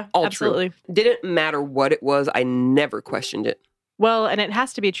 Yeah, All absolutely. true. Didn't matter what it was. I never questioned it. Well, and it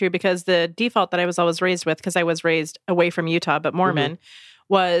has to be true because the default that I was always raised with, because I was raised away from Utah, but Mormon,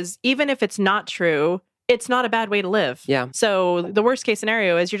 was even if it's not true, it's not a bad way to live. Yeah. So the worst case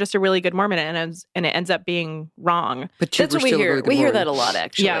scenario is you're just a really good Mormon and it ends up being wrong. But That's what we hear. We hear that a lot,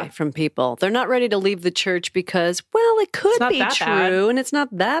 actually, Yeah. from people. They're not ready to leave the church because, well, it could not be that true, bad. and it's not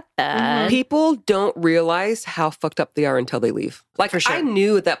that bad. People don't realize how fucked up they are until they leave. Like, For sure. I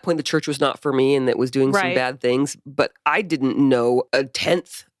knew at that point the church was not for me and that was doing some Right. bad things, but I didn't know a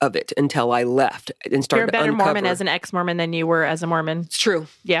tenth of it until I left and You're started a better to uncover. Mormon as an ex-Mormon than you were as a Mormon. It's true.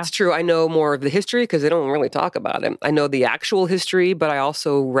 Yeah. It's true. I know more of the history because they don't really talk about it. I know the actual history, but I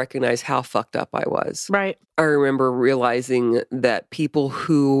also recognize how fucked up I was. Right. I remember realizing that people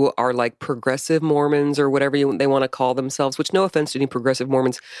who are like progressive Mormons or whatever they want to call themselves, which no offense to any progressive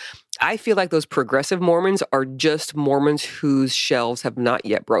Mormons, I feel like those progressive Mormons are just Mormons whose shelves have not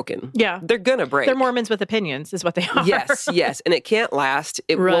yet broken. Yeah. They're going to break. They're Mormons with opinions is what they are. Yes. And it can't last.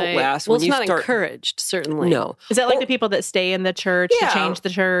 It won't last. Well, when it's you not start... encouraged, certainly. No. Is that like the people that stay in the church Yeah. to change the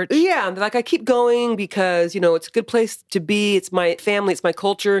church? Yeah, and like I keep going because, it's a good place to be. It's my family, it's my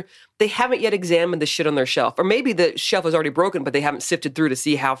culture. They haven't yet examined the shit on their shelf. Or maybe the shelf is already broken, but they haven't sifted through to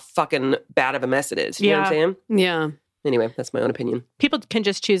see how fucking bad of a mess it is. You know what I'm saying? Yeah. Anyway, that's my own opinion. People can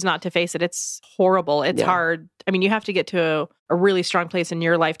just choose not to face it. It's horrible. It's Yeah. hard. I mean, you have to get to a really strong place in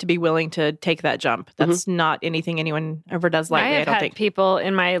your life to be willing to take that jump. That's not anything anyone ever does lightly, I have don't had think. people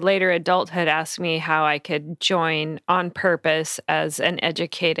in my later adulthood ask me how I could join on purpose as an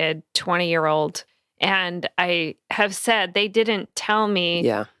educated 20-year-old. And I have said they didn't tell me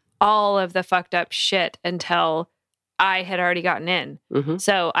Yeah. all of the fucked up shit until I had already gotten in. Mm-hmm.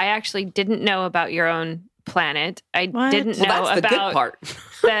 So I actually didn't know about your own planet. I What? didn't Well, know that's the good about part.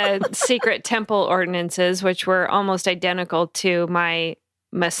 the secret temple ordinances, which were almost identical to my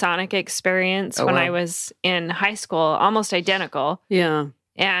Masonic experience Oh, when wow. I was in high school, almost identical. Yeah.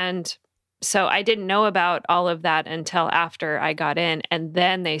 And so I didn't know about all of that until after I got in. And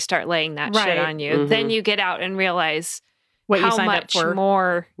then they start laying that shit Right. on you. Mhm. Then you get out and realize What you how signed up much for.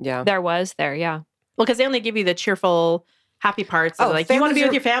 more Yeah. there was there. Yeah. Well, because they only give you the cheerful, happy parts. Of like, you want to be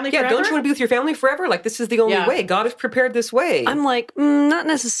with your family Yeah, forever? don't you want to be with your family forever? Like, this is the only Yeah. way. God has prepared this way. I'm like, not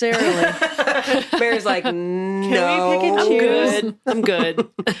necessarily. Mary's like, no. pick and I'm choose? good. I'm good.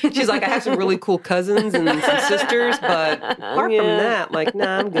 She's like, I have some really cool cousins and some sisters, but apart from that, like,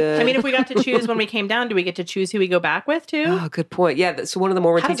 nah, I'm good. I mean, if we got to choose when we came down, do we get to choose who we go back with too? Oh, good point. Yeah. So one of the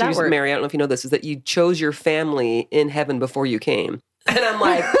Mormon How does that teachers, work? Mary, I don't know if you know this, is that you chose your family in heaven before you came. And I'm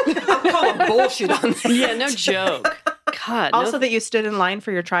like, I'm calling bullshit on this. Yeah, no joke. God. Also, no, that you stood in line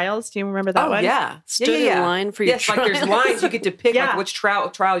for your trials. Do you remember that Oh, one? yeah. stood yeah. in line for your Yes, like there's trials. lines you get to pick Yeah. like which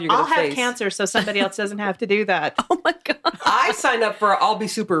trial you're going I'll to have face. cancer so somebody else doesn't have to do that. Oh my God. I signed up for I'll be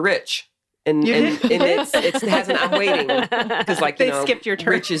super rich. And You and, did? and it hasn't. I'm waiting because like They skipped your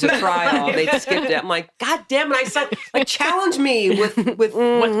turn. Rich is a trial. They skipped it. I'm like, God damn it! I signed like challenge me with With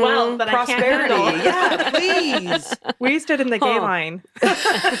wealth that prosperity. I can't handle. Yeah, please. We stood in the gay Huh. line.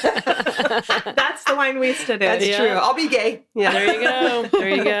 That's the line we stood in. That's Yeah. true. I'll be gay. Yeah, There you go. There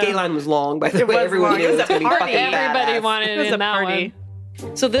you go. Gay line was long, by the It way. was Everyone long. knew It was it's a gonna be party. fucking Everybody badass. wanted It was in a that party. one.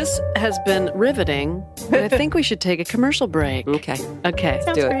 So this has been riveting. I think we should take a commercial break. Okay. Okay.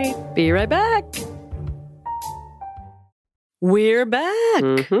 Sounds Do it. great. Be right back. We're back.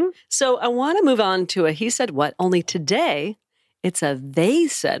 Mm-hmm. So I want to move on to a he said what, only today it's a they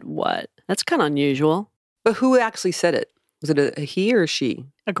said what. That's kind of unusual. But who actually said it? Was it a he or a she?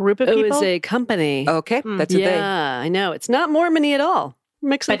 A group of It people. was a company. Okay, that's a yeah, they. I know. It's not Mormon-y at all.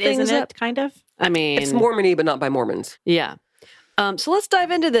 Mixing but things isn't it up. kind of? I mean, It's Mormon-y, but not by Mormons. yeah. So let's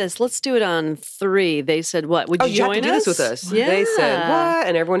dive into this. Let's do it on 3. They said what? Would Oh, you you join have to do us? this with us. Yeah. They said what,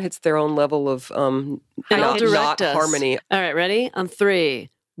 and everyone hits their own level of And you'll not direct us. harmony. All right, ready? On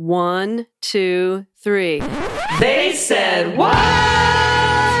 3. 1, 2, 3. They said what?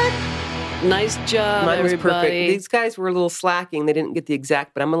 Nice job, Mine was everybody. perfect. These guys were a little slacking. They didn't get the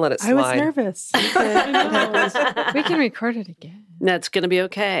exact, but I'm gonna let it slide. I was nervous. We can record it again. That's going to be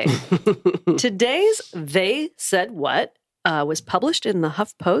okay. Today's They Said What was published in the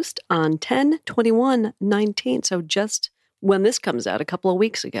HuffPost on 10/21/19. So just when this comes out, a couple of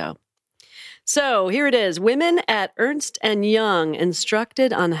weeks ago. So here it is. Women at Ernst & Young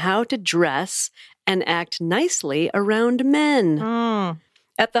instructed on how to dress and act nicely around men. Mm.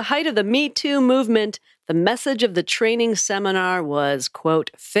 At the height of the Me Too movement, The message of the training seminar was,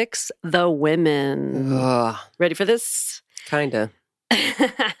 quote, fix the women. Ugh, Ready for this? kinda.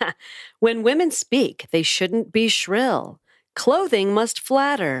 When women speak, they shouldn't be shrill. Clothing must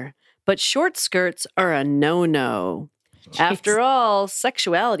flatter, but short skirts are a no-no. After all,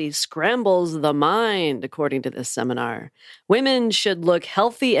 sexuality scrambles the mind, according to this seminar. Women should look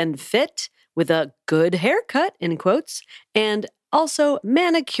healthy and fit with a good haircut, in quotes, and also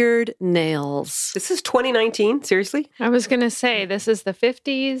manicured nails. This is 2019? Seriously? I was going to say, this is the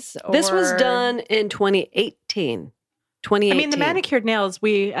 50s? This was or- done in 2018. 2018. I mean, the manicured nails,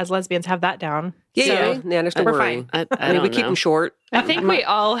 we as lesbians have that down. Yeah, So there's no we're worry. fine. I we don't keep know. them short. I think we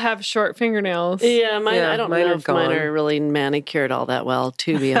all have short fingernails. Yeah, mine, Yeah, I don't mine know are if mine gone. are really manicured all that well,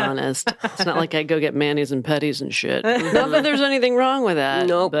 to be honest. It's not like I go get manis and petties and shit. Not that there's anything wrong with that.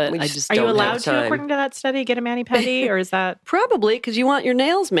 Nope, but we I just just Are you don't have allowed to, time. according to that study, get a mani-pedi, or is that probably because you want your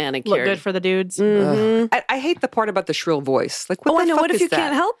nails manicured. look good for the dudes? Mhm. I hate the part about the shrill voice. Like, what Oh, the I know. fuck What if is you that?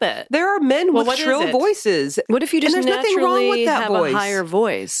 can't help it? There are men Well, with what is shrill it? voices. What if you just And there's nothing wrong naturally with that have voice. a higher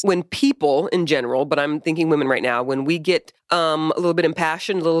voice? When people in general, but I'm thinking women right now, when we get a little bit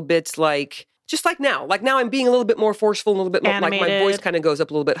impassioned, a little bit like, just like now I'm being a little bit more forceful, a little bit more, like my Animated. voice kind of goes up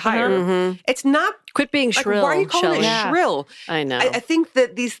a little bit higher. Mhm. It's not, Quit being like, shrill. why are you calling it Shelley. shrill? I know. I think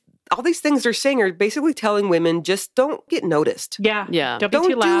that all these things they're saying are basically telling women just don't get noticed. Yeah. Yeah. Don't be Don't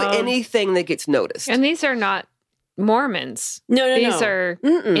too loud. do anything that gets noticed. And these are not Mormons. no. These are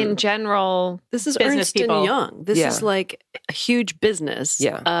Mm-mm. in general. This is business Ernst people. and Young. This Yeah. is like a huge business.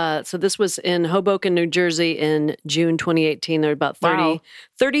 Yeah. So this was in Hoboken, New Jersey in June 2018. There were about 30, Wow.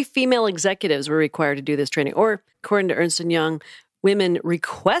 30 female executives were required to do this training. Or according to Ernst and Young, women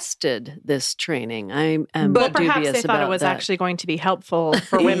requested this training. I am Well, perhaps dubious they thought about it was that. actually going to be helpful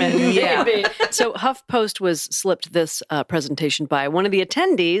for women. Yeah. Maybe. So HuffPost was slipped this presentation by one of the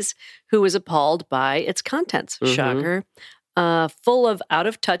attendees who was appalled by its contents. Mhm. Shocker. Full of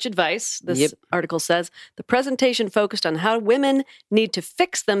out-of-touch advice, this Yep. article says. The presentation focused on how women need to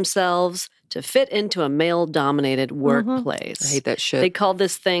fix themselves to fit into a male-dominated workplace. I hate that shit. They call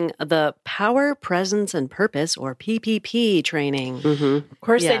this thing the Power, Presence, and Purpose, or PPP training. Mm-hmm. Of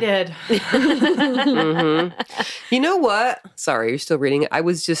course Yeah. they did. Mm-hmm. You know what? Sorry, you're still reading it. I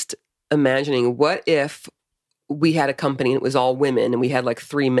was just imagining, what if we had a company and it was all women and we had like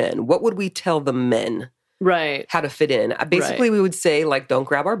 3 men? What would we tell the men Right. how to fit in? Basically, we would say, like, don't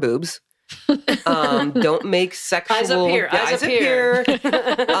grab our boobs. Don't make sexual... Eyes up here. Yeah, Eyes up here.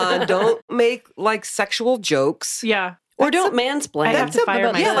 don't make, like, sexual jokes. Yeah. Or don't mansplain. I'd have to fire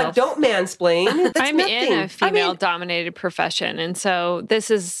About Yeah, myself. like, don't mansplain. That's I'm nothing. in a female-dominated profession, and so this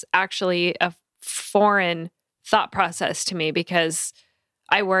is actually a foreign thought process to me because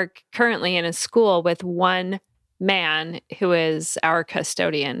I work currently in a school with one man who is our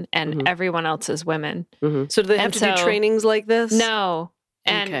custodian, and Mhm. everyone else is women. So do they have And to do so- trainings like this? No.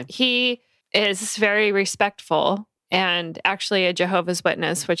 And Okay. he is very respectful and actually a Jehovah's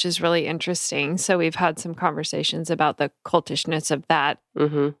Witness, which is really interesting. So we've had some conversations about the cultishness of that.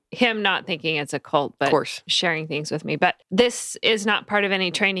 Mm-hmm. Him not thinking it's a cult, but Of course. sharing things with me. But this is not part of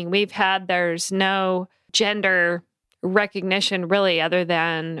any training we've had. There's no gender recognition really, other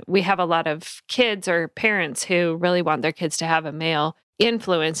than we have a lot of kids or parents who really want their kids to have a male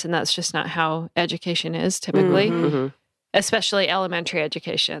influence. And that's just not how education is typically. Mhm. Mm-hmm. Especially elementary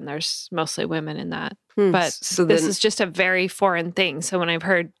education. There's mostly women in that. Hmm. But So this then- is just a very foreign thing. So when I've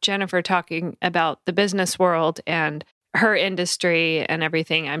heard Jennifer talking about the business world and her industry and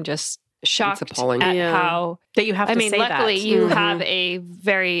everything, I'm just shocked appalling. at Yeah. how, That you have I to mean, say luckily that. you Mhm. have a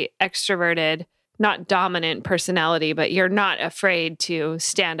very extroverted, not dominant personality, but you're not afraid to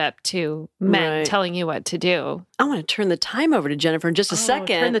stand up to men Right. telling you what to do. I want to turn the time over to Jennifer in just a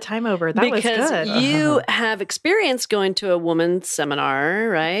second. Turn the time over. That was because good. you have experience going to a woman's seminar,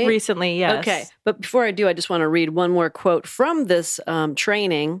 right? Recently, yes. Okay. But before I do, I just want to read one more quote from this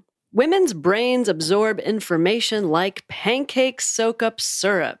training. Women's brains absorb information like pancakes soak up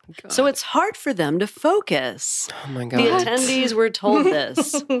syrup. So it's hard for them to focus. Oh, my The God. attendees were told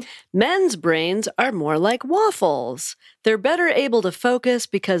this. Men's brains are more like waffles. They're better able to focus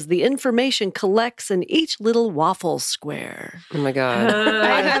because the information collects in each little waffle square. Oh, my God.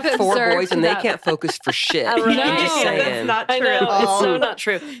 I have 4 observed boys and they that. can't focus for shit. I know. I'm just No, saying. that's not I true know, at all. it's so not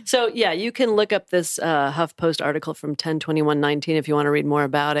true. So yeah, you can look up this HuffPost article from 10/21/19 if you want to read more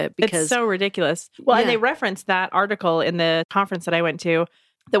about it. Because It's so ridiculous. Well, and Yeah. they referenced that article in the conference that I went to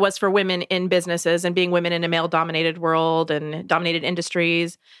that was for women in businesses and being women in a male dominated world and dominated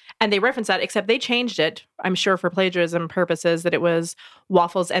industries. And they referenced that, except they changed it, I'm sure for plagiarism purposes, that it was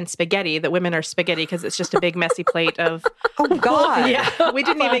waffles and spaghetti, that women are spaghetti because it's just a big messy plate of... Oh, God. Yeah, we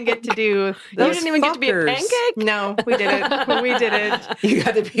didn't even get to do... You didn't even get to be a fuckers. pancake? No, we didn't. We didn't. You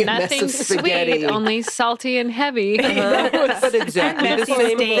got to be a Nothing mess of spaghetti. sweet, only salty and heavy. But exactly the Messy,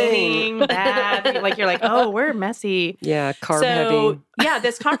 same staining, thing. bad. Like, you're like, oh, we're messy. Yeah, carb So, heavy. yeah,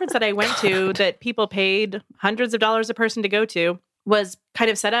 this conference that I went to that people paid hundreds of dollars a person to go to was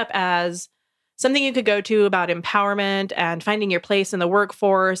kind of set up as something you could go to about empowerment and finding your place in the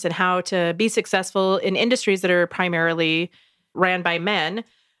workforce and how to be successful in industries that are primarily ran by men.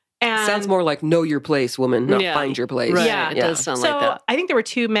 And Sounds more like know your place, woman, not Yeah. find your place. Right. Yeah. It does sound so like that. I think there were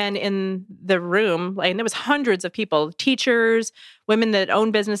 2 men in the room, and there was hundreds of people, teachers, women that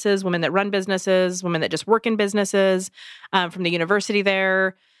own businesses, women that run businesses, women that just work in businesses from the university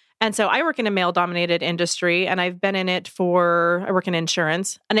there. And so I work in a male-dominated industry, and I work in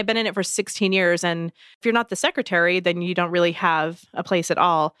insurance, and I've been in it for 16 years. And if you're not the secretary, then you don't really have a place at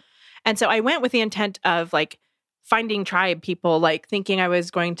all. And so I went with the intent of like finding tribe people, like thinking I was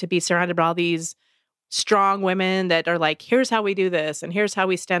going to be surrounded by all these strong women that are like, here's how we do this, and here's how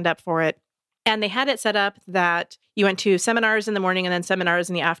we stand up for it. And they had it set up that you went to seminars in the morning and then seminars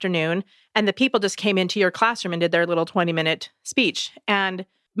in the afternoon, and the people just came into your classroom and did their little 20-minute speech. And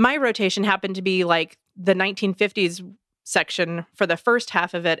my rotation happened to be like the 1950s section for the first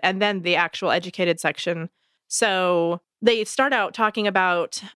half of it, and then the actual educated section. So they start out talking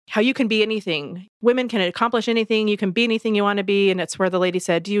about how you can be anything. Women can accomplish anything. You can be anything you want to be. And it's where the lady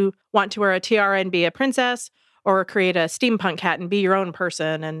said, do you want to wear a tiara and be a princess, or create a steampunk hat and be your own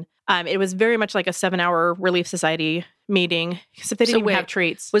person? And it was very much like a 7-hour Relief Society meeting, except they didn't even have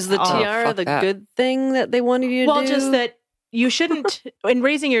treats. Was the at all. tiara fuck the that. good thing that they wanted you to do? Well, just that you shouldn't, in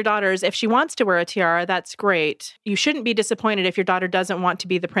raising your daughters, if she wants to wear a tiara, that's great. You shouldn't be disappointed if your daughter doesn't want to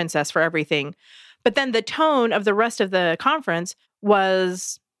be the princess for everything. But then the tone of the rest of the conference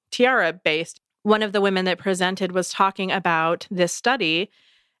was tiara based. One of the women that presented was talking about this study,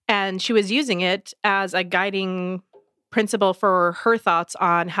 and she was using it as a guiding principle for her thoughts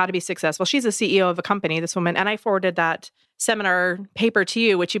on how to be successful. She's a CEO of a company, this woman, and I forwarded that seminar paper to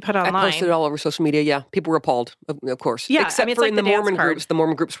you, which you put online. I posted it all over social media. Yeah, people were appalled, of course. Yeah, except I mean, it's for like in the the dance Mormon card. groups. The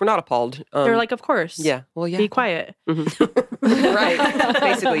Mormon groups were not appalled. They're like, of course. yeah, well, yeah, Be quiet. right,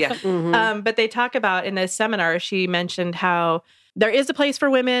 basically, yeah. Mhm. But they talk about in this seminar, she mentioned how there is a place for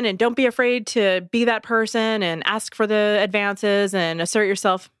women, and don't be afraid to be that person and ask for the advances and assert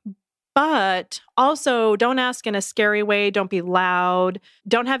yourself. But also, don't ask in a scary way. Don't be loud.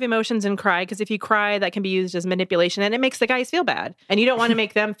 Don't have emotions and cry, because if you cry, that can be used as manipulation, and it makes the guys feel bad. And you don't want to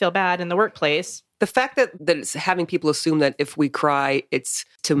make them feel bad in the workplace. The fact that it's having people assume that if we cry, it's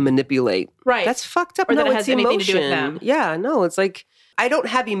to manipulate. Right. That's fucked up. Or no, that it it's has anything to emotion. do with them. Yeah, no, it's like, I don't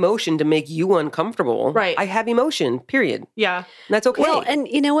have emotion to make you uncomfortable. Right. I have emotion, period. Yeah. And that's okay. Well, and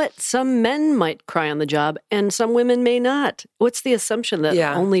you know what? Some men might cry on the job, and some women may not. What's the assumption that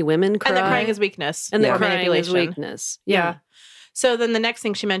Yeah. only women cry? And that crying is weakness. and Yeah. that or crying is manipulation. weakness. Yeah. So then the next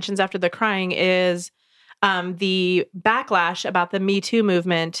thing she mentions after the crying is the backlash about the Me Too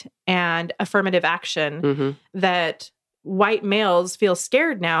movement and affirmative action, Mhm. that white males feel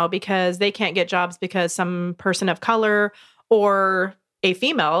scared now because they can't get jobs because some person of color or a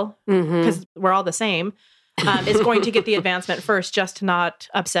female, Mhm. because we're all the same, is going to get the advancement first, just to not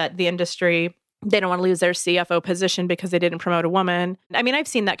upset the industry. They don't want to lose their CFO position because they didn't promote a woman. I mean, I've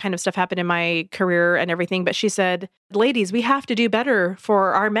seen that kind of stuff happen in my career and everything, but she said, ladies, we have to do better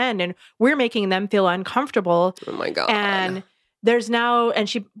for our men, and we're making them feel uncomfortable. Oh my God. And there's now, and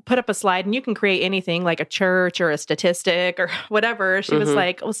she put up a slide, and you can create anything like a church or a statistic or whatever. She was Mhm.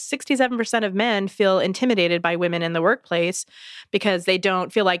 like, well, 67% of men feel intimidated by women in the workplace because they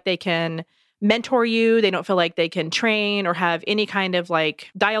don't feel like they can mentor you. They don't feel like they can train or have any kind of like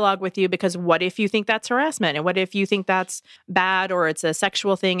dialogue with you, because what if you think that's harassment? And what if you think that's bad, or it's a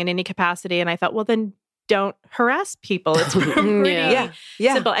sexual thing in any capacity? And I thought, well, then don't harass people. It's pretty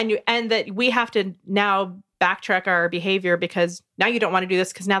Yeah. simple. And that we have to now backtrack our behavior, because now you don't want to do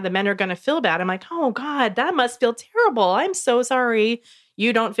this because now the men are going to feel bad. I'm like, oh God, that must feel terrible. I'm so sorry.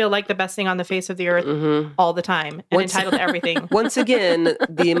 You don't feel like the best thing on the face of the earth Mhm. all the time and entitled to everything. Once again,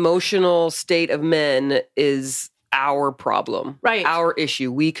 the emotional state of men is our problem. Right. Our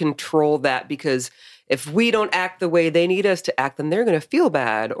issue. We control that, because if we don't act the way they need us to act, then they're going to feel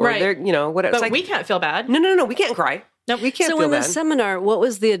bad, or Right. they're, whatever. But It's like, we can't feel bad. no, we can't cry. No, we can't So feel in the bad. seminar, what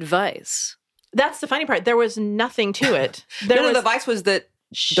was the advice? That's the funny part. There was nothing to it. The advice was that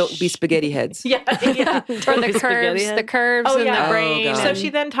don't be spaghetti heads. Yeah. Or the curves, head. the curves Oh, in yeah. the brain. God. So she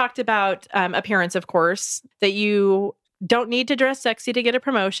then talked about appearance, of course, that you don't need to dress sexy to get a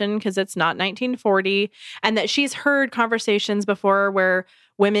promotion because it's not 1940, and that she's heard conversations before where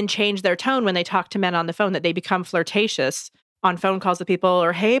women change their tone when they talk to men on the phone, that they become flirtatious on phone calls with people,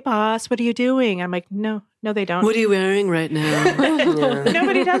 or, hey, boss, what are you doing? I'm like, no, they don't. What are you wearing right now?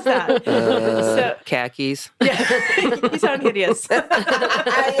 Nobody does that. Khakis. Yeah, you sound hideous.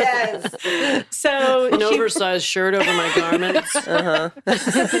 Yes. So An oversized shirt over my garments.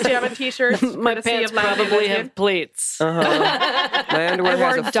 Pajama t-shirts. My pants probably have pleats. My underwear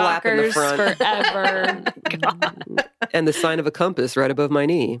has a flap in the front. forever. And the sign of a compass right above my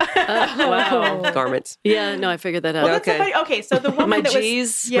knee. Wow. Garments. Yeah, no, I figured that out. Well, that's so funny. Okay, so the woman My that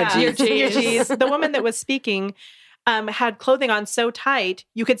G's. was yeah, My your G's. The woman that was speaking had clothing on so tight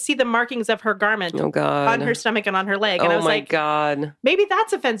you could see the markings of her garment Oh, God. on her stomach and on her leg. And I Oh, was my like, God. maybe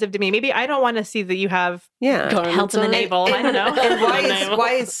that's offensive to me. Maybe I don't want to see that you have Yeah. health in the navel. I don't know. And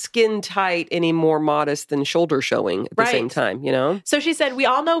why is skin tight any more modest than shoulder showing at the same time, you know? So she said, we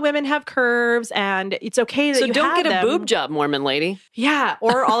all know women have curves and it's okay that So you don't have get a them. boob job, Mormon lady. Yeah,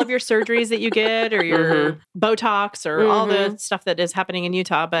 or all of your surgeries that you get, or your Botox, or all the stuff that is happening in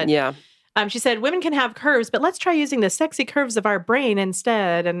Utah. But Yeah. she said, women can have curves, but let's try using the sexy curves of our brain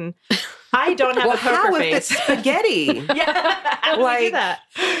instead. And I don't have Well, a poker how if face. it's spaghetti? Yeah, how do we do Like- that?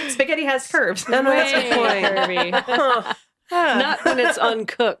 Spaghetti has curves. No, that's the point. Curvy. Not when it's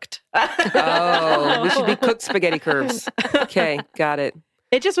uncooked. Oh, we should be cooked spaghetti curves. Okay, got it.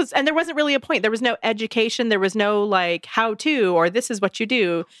 It just was, and there wasn't really a point. There was no education. There was no like how to, or this is what you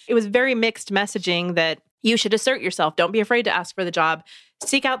do. It was very mixed messaging that you should assert yourself. Don't be afraid to ask for the job.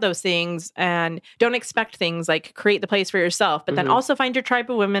 Seek out those things and don't expect things, like create the place for yourself, but then also find your tribe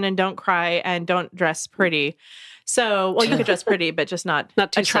of women and don't cry and don't dress pretty. So, well, you could dress pretty, but just not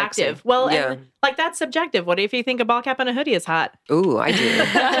Not too attractive. sexy. Well, Yeah. and, like that's subjective. What if you think a ball cap and a hoodie is hot? Ooh, I do.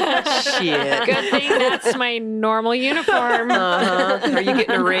 Shit. Good thing that's my normal uniform. Are you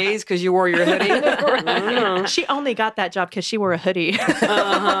getting a raise because you wore your hoodie? She only got that job because she wore a hoodie.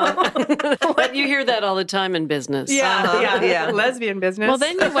 But you hear that all the time in business. Yeah. Lesbian business. Well,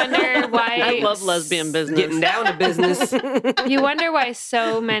 then you wonder why I love lesbian business. Getting down to business. you wonder why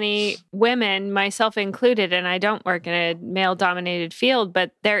so many women, myself included, and I don't work in a male-dominated field,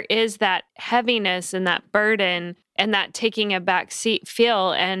 but there is that heaviness and that burden and that taking a back seat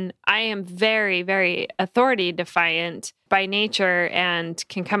feel. And I am very, very authority defiant by nature and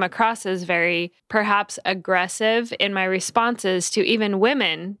can come across as very perhaps aggressive in my responses to even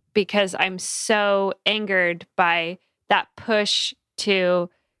women because I'm so angered by that push to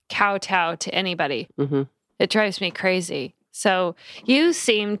kowtow to anybody. It drives me crazy. So you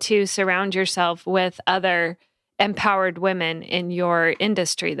seem to surround yourself with other empowered women in your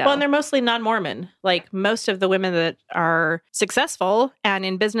industry, though. Well, and they're mostly non-Mormon. Like most of the women that are successful and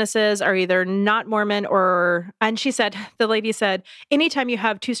in businesses are either not Mormon or, and she said, the lady said, anytime you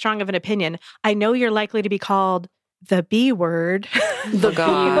have too strong of an opinion, I know you're likely to be called the B word. The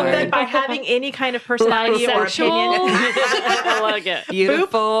God. That by having any kind of personality or Bisexual? opinion. I like it.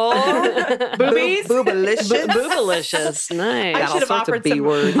 Beautiful. Boobies. Boobalicious. Boobalicious. Nice. I Got all should have sorts of offered B some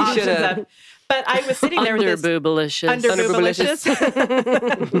words. You options should have. up. But I was sitting there with Under this boobalicious. under Underboobalicious.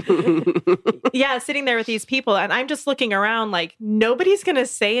 boobalicious. Yeah, sitting there with these people, and I'm just looking around like nobody's going to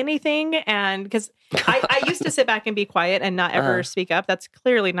say anything. And because I used to sit back and be quiet and not ever speak up. That's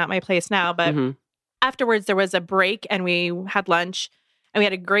clearly not my place now. But afterwards, there was a break, and we had lunch, and we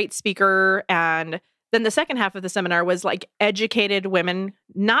had a great speaker. And then the second half of the seminar was like educated women,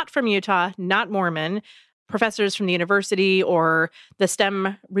 not from Utah, not Mormon, professors from the university or the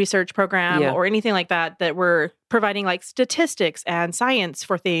STEM research program or anything like that, that were providing like statistics and science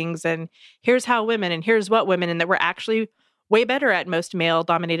for things. And here's how women and here's what women, and that we're actually way better at most male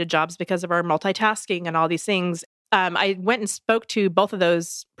dominated jobs because of our multitasking and all these things. I went and spoke to both of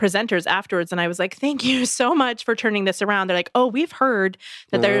those presenters afterwards, and I was like, thank you so much for turning this around. They're like, oh, we've heard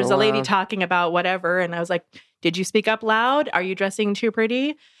that there's a lady talking about whatever. And I was like, did you speak up loud? Are you dressing too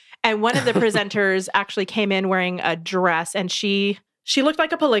pretty? And one of the presenters actually came in wearing a dress, and she looked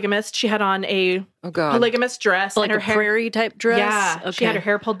like a polygamist. She had on a polygamist dress. Like and her a hair, prairie type dress? Yeah. Okay. She had her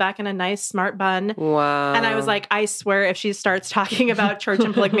hair pulled back in a nice, smart bun. Wow. And I was like, I swear, if she starts talking about church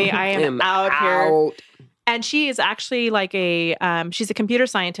and polygamy, I am out here. And she is actually like she's a computer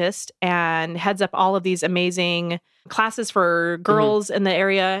scientist and heads up all of these amazing classes for girls in the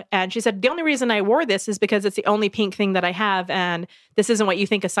area. And she said, the only reason I wore this is because it's the only pink thing that I have. And this isn't what you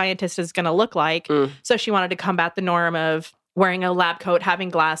think a scientist is going to look like. So she wanted to combat the norm of wearing a lab coat, having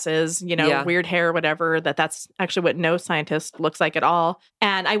glasses, weird hair, whatever, that's actually what no scientist looks like at all.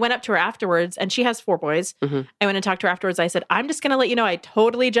 And I went up to her afterwards, and she has 4 boys. Mm-hmm. I went and talked to her afterwards. I said, I'm just going to let you know I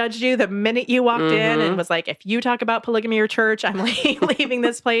totally judged you the minute you walked in, and was like, if you talk about polygamy or church, I'm leaving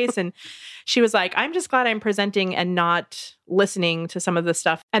this place. And she was like, I'm just glad I'm presenting and not listening to some of the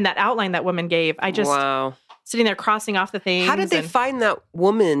stuff. And that outline that woman gave, I just sitting there crossing off the things. How did they find that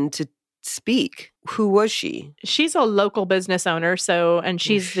woman to speak? Who was she? She's a local business owner, and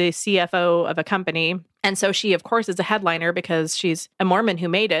she's the CFO of a company. And so she, of course, is a headliner because she's a Mormon who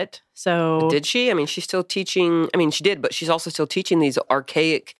made it. So did she? I mean, she's still teaching. I mean, she did, but she's also still teaching these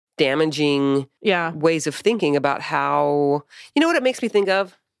archaic, damaging ways of thinking about how, you know what it makes me think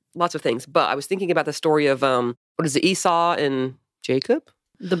of? Lots of things. But I was thinking about the story of, what is it, Esau and Jacob?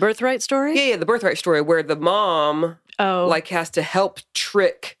 The birthright story? Yeah, the birthright story where the mom has to help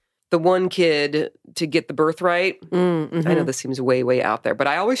trick the one kid to get the birthright. Mm-hmm. I know this seems way, way out there, but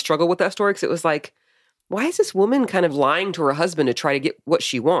I always struggle with that story because it was like, why is this woman kind of lying to her husband to try to get what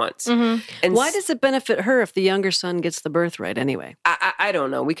she wants? Mm-hmm. And why does it benefit her if the younger son gets the birthright anyway? I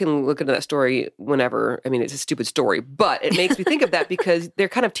don't know. We can look into that story whenever. I mean, it's a stupid story, but it makes me think of that because they're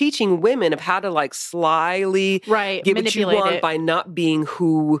kind of teaching women of how to like slyly get what you want by not being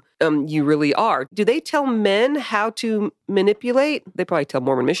who you really are. Do they tell men how to manipulate? They probably tell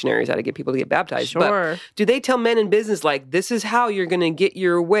Mormon missionaries how to get people to get baptized. Sure. But do they tell men in business like, this is how you're going to get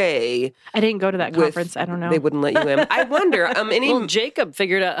your way? I didn't go to that conference. I don't know. They wouldn't let you in. I wonder. Well, Jacob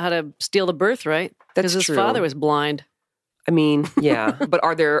figured out how to steal the birthright because his father was blind. I mean, yeah. But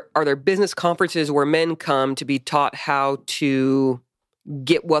are there business conferences where men come to be taught how to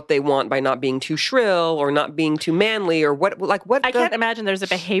get what they want by not being too shrill or not being too manly or what? Like what? I can't imagine there's a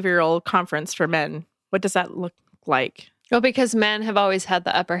behavioral conference for men. What does that look like? Well, because men have always had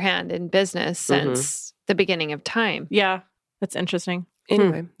the upper hand in business since the beginning of time. Yeah, that's interesting.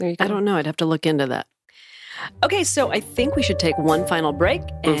 Anyway, there you go. I don't know. I'd have to look into that. Okay, so I think we should take one final break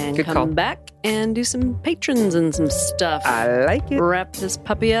and come back and do some patrons and some stuff. I like it. Wrap this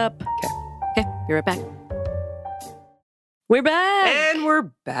puppy up. Okay, be right back. We're back. And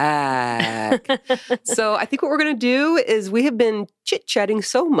we're back. So I think what we're going to do is we have been chit-chatting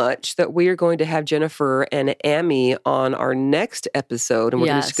so much that we are going to have Jennifer and Amy on our next episode. And we're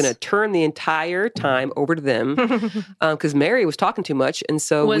just going to turn the entire time over to them because Mary was talking too much. And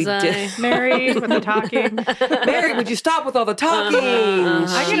so did. Mary with the talking. Mary, would you stop with all the talking?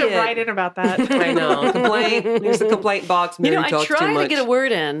 I get to write in about that. I know. Complaint. Here's the complaint box. Mary talks too much. I try to get a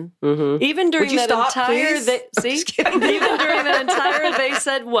word in. Mm-hmm. Even during that entire... Even during that entire, they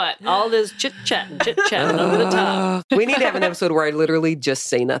said what? All this chit-chatting over the top. We need to have an episode where I literally just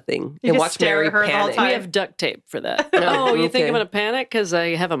say nothing and watch Mary panic. We have duct tape for that. Oh, you think I'm going to panic because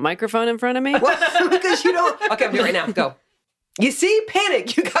I have a microphone in front of me? Well, because you don't... Okay, I'm doing it right now. Go. You see?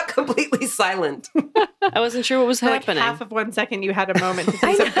 Panic. You got completely silent. I wasn't sure what was happening. Like half of 1 second you had a moment to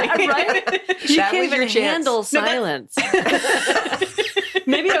say something. Right? You can't even handle silence.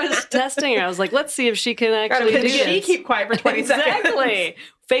 Maybe I was testing her. I was like, let's see if she can actually do this. She keep quiet for 20 seconds. Exactly.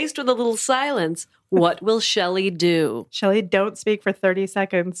 Faced with a little silence, what will Shelley do? Shelley, don't speak for 30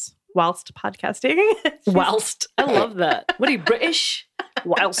 seconds whilst podcasting. Whilst. I love that. What are you, British?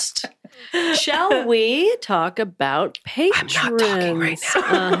 Whilst. Shall we talk about patrons? I'm not talking right now.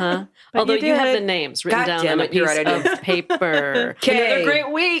 Uh-huh. Although you have the names written down on a piece of paper. Another great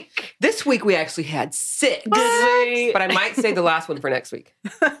week. This week we actually had 6. Did we? But I might say the last one for next week.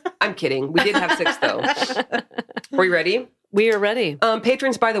 I'm kidding. We did have 6 though. Are you ready? We are ready.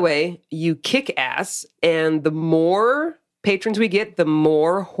 Patrons, by the way, you kick ass, and the more patrons we get, the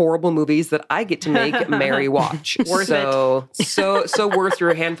more horrible movies that I get to make Mary watch. So worth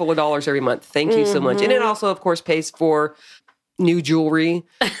your handful of dollars every month. Thank you so much. And it also, of course, pays for new jewelry.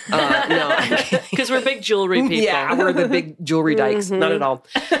 No, because we're big jewelry people. Yeah, we're the big jewelry dykes. Not at all.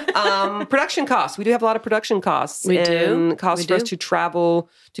 Production costs. We do have a lot of production costs. We do. Costs for us to travel,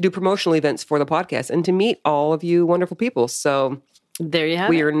 to do promotional events for the podcast, and to meet all of you wonderful people. So there you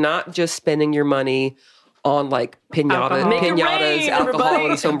have it. We are not just spending your money on like pinatas,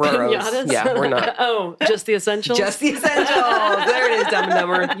 alcohol, and sombreros. Pinatas? Yeah, we're not. Oh, just the essentials? Just the essentials. There it is, Dumb and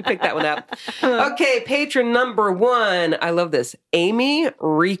Dumber. You picked that one up. Okay, patron number 1. I love this. Amy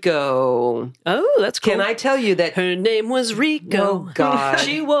Rico. Oh, that's cool. Can I tell you that her name was Rico? Oh, God.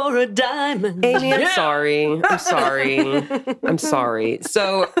 She wore a diamond. Amy, I'm sorry. I'm sorry.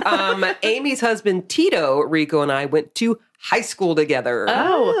 So, Amy's husband, Tito Rico, and I went to high school together.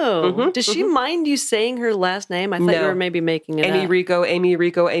 Oh, does she mind you saying her last name? I thought you were maybe making it Amy up. Rico, Amy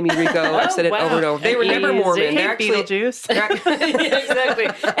Rico, Amy Rico. I've said it over and over. They were never Mormon. They're actually Beetlejuice. Yeah, exactly.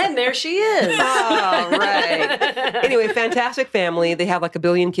 And there she is. Oh, right. Anyway, fantastic family. They have like 1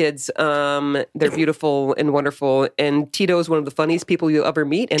 billion kids. They're beautiful and wonderful. And Tito is one of the funniest people you'll ever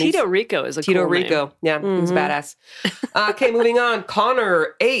meet. And Tito Rico is a Tito cool Rico. name. Yeah, he's badass. Okay, moving on. Connor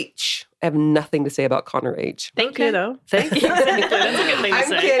H. I have nothing to say about Connor H. Thank you, though. Thank you. Exactly. That's a good thing to I'm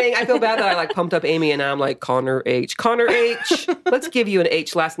say. kidding. I feel bad that I like pumped up Amy and now I'm like Connor H. Connor H. Let's give you an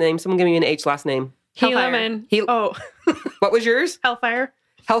H last name. Someone give me an H last name. Helaman. Oh, What was yours? Hellfire.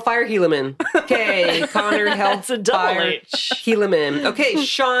 Hellfire Helaman. Okay, Connor That's a double Hellfire H. Helaman. Okay,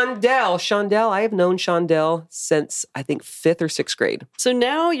 Shondell. Shondell, I have known Shondell since I think 5th or 6th grade. So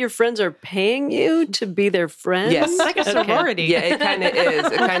now your friends are paying you to be their friends? Yes. It's like a sorority. Yeah, it kind of is.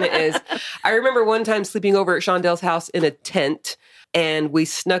 It kind of is. I remember one time sleeping over at Shondell's house in a tent, and we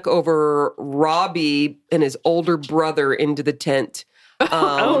snuck over Robbie and his older brother into the tent.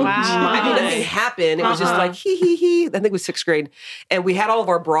 wow. I mean, nothing happened. It was just like, he. I think it was 6th grade. And we had all of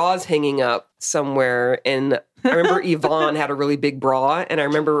our bras hanging up somewhere. And I remember Yvonne had a really big bra. And I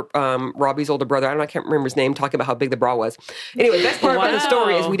remember Robbie's older brother, I can't remember his name, talking about how big the bra was. Anyway, the best part about the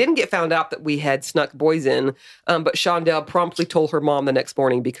story is we didn't get found out that we had snuck boys in. But Shondell promptly told her mom the next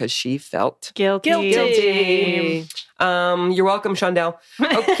morning because she felt Guilty. You're welcome, Shondell.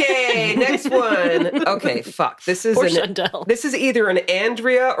 Okay, next one. Okay, fuck. This is Poor Shondell. This is either an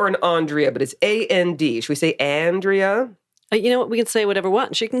Andrea or an Andrea, but it's A-N-D. Should we say Andrea? You know what? We can say whatever we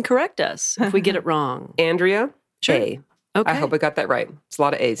want. She can correct us if we get it wrong. Andrea? Sure. A. Okay. I hope I got that right. It's a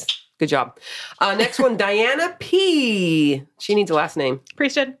lot of A's. Good job. Next one, Diana P. She needs a last name.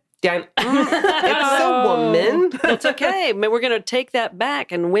 Priesthood. It's a woman. That's okay. We're going to take that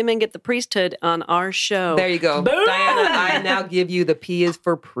back, and women get the priesthood on our show. There you go. Boom! Diana, I now give you the P is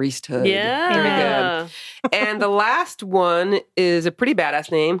for priesthood. Yeah. Very good. And the last one is a pretty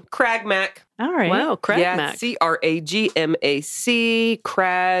badass name, Crag Mac. All right. Wow, Crag Yeah, Mac. Cragmac.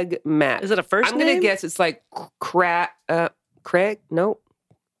 Crag Mac. Is it a first I'm going to name? guess it's like Craig? No.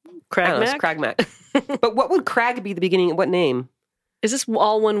 Crag I don't know, it's Mac? Crag Mac. But what would Crag be the beginning? What name? Is this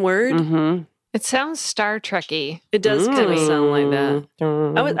all one word? Mm-hmm. It sounds Star Trek-y. It does kind of sound like that.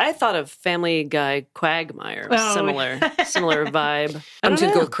 Mm. I thought of Family Guy Quagmire. Oh. Similar vibe. I'm I just don't going to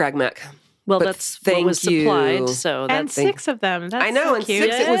go know. with Crag Mac. Well, but that's what thank was supplied. you. So And that's 6 of them. That's I know, so and cute.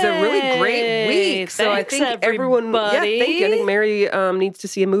 6, it was a really great week. So I Thanks, think everyone, everybody. thank you. I think Mary needs to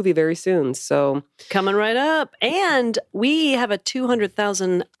see a movie very soon. So coming right up. And we have a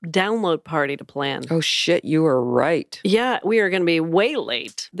 200,000 download party to plan. oh shit, you are right. Yeah, we are going to be way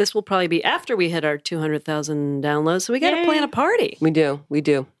late. This will probably be after we hit our 200,000 downloads. So we got to Yay. plan a party. We do.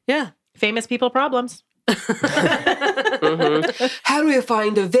 Yeah. Famous people problems. Mm-hmm. How do we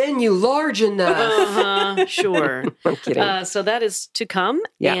find a venue large enough? Sure. I'm kidding. So that is to come.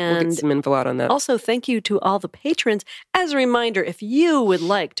 Yeah, we'll and get some info out on that. also, thank you to all the patrons. As a reminder, if you would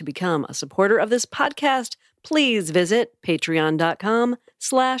like to become a supporter of this podcast, please visit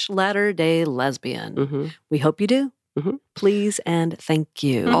patreon.com/latterdaylesbian. Mm-hmm. We hope you do. Mhm. Please and thank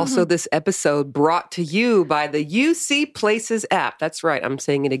you. Also, this episode brought to you by the UC Places app. That's right. I'm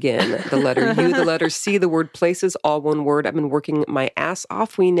saying it again. The letter U, the letter C, the word places, all one word. I've been working my ass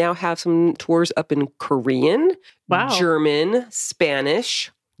off. We now have some tours up in Korean, Wow. German,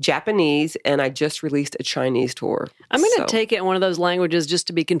 Spanish, Japanese, and I just released a Chinese tour. I'm going to So- take it in one of those languages just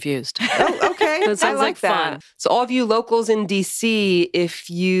to be confused. Oh, okay. That sounds I like like that. fun. So all of you locals in DC, if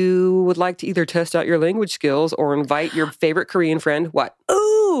you would like to either test out your language skills or invite your favorite Korean friend, what?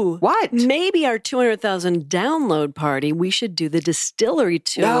 Ooh. What? Maybe our 200,000 download party, we should do the distillery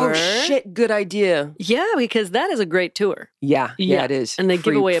tour. Oh, shit. Good idea. Yeah, because that is a great tour. Yeah, it is. And they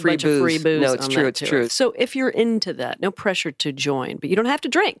give away a bunch of free booze. No, it's on true. that It's tour. true. So if you're into that, no pressure to join, but you don't have to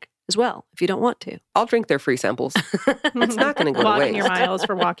drink as well if you don't want to. I'll drink their free samples. It's not going to go to Walking waste. your miles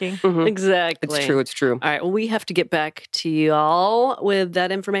for walking. Mhm. Exactly. It's true. It's true. All right. Well, we have to get back to you all with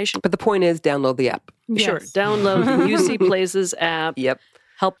that information. But the point is, download the app. Sure. Yes. Download the UC Places app. Yep.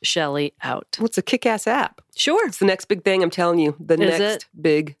 Help Shelly out. Well, it's a kick-ass app. Sure. It's the next big thing. I'm telling you. The Is next it?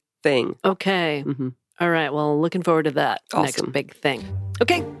 big thing. Okay. Mhm. All right. Well, looking forward to that next Awesome. big thing.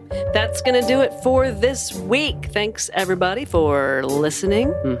 Okay. That's going to do it for this week. Thanks, everybody, for listening.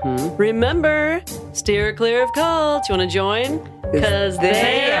 Mm-hmm. Remember, steer clear of cults. You want to join? Because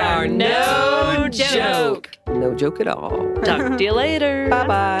they are no joke. No joke at all. Talk to you later.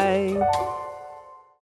 Bye-bye.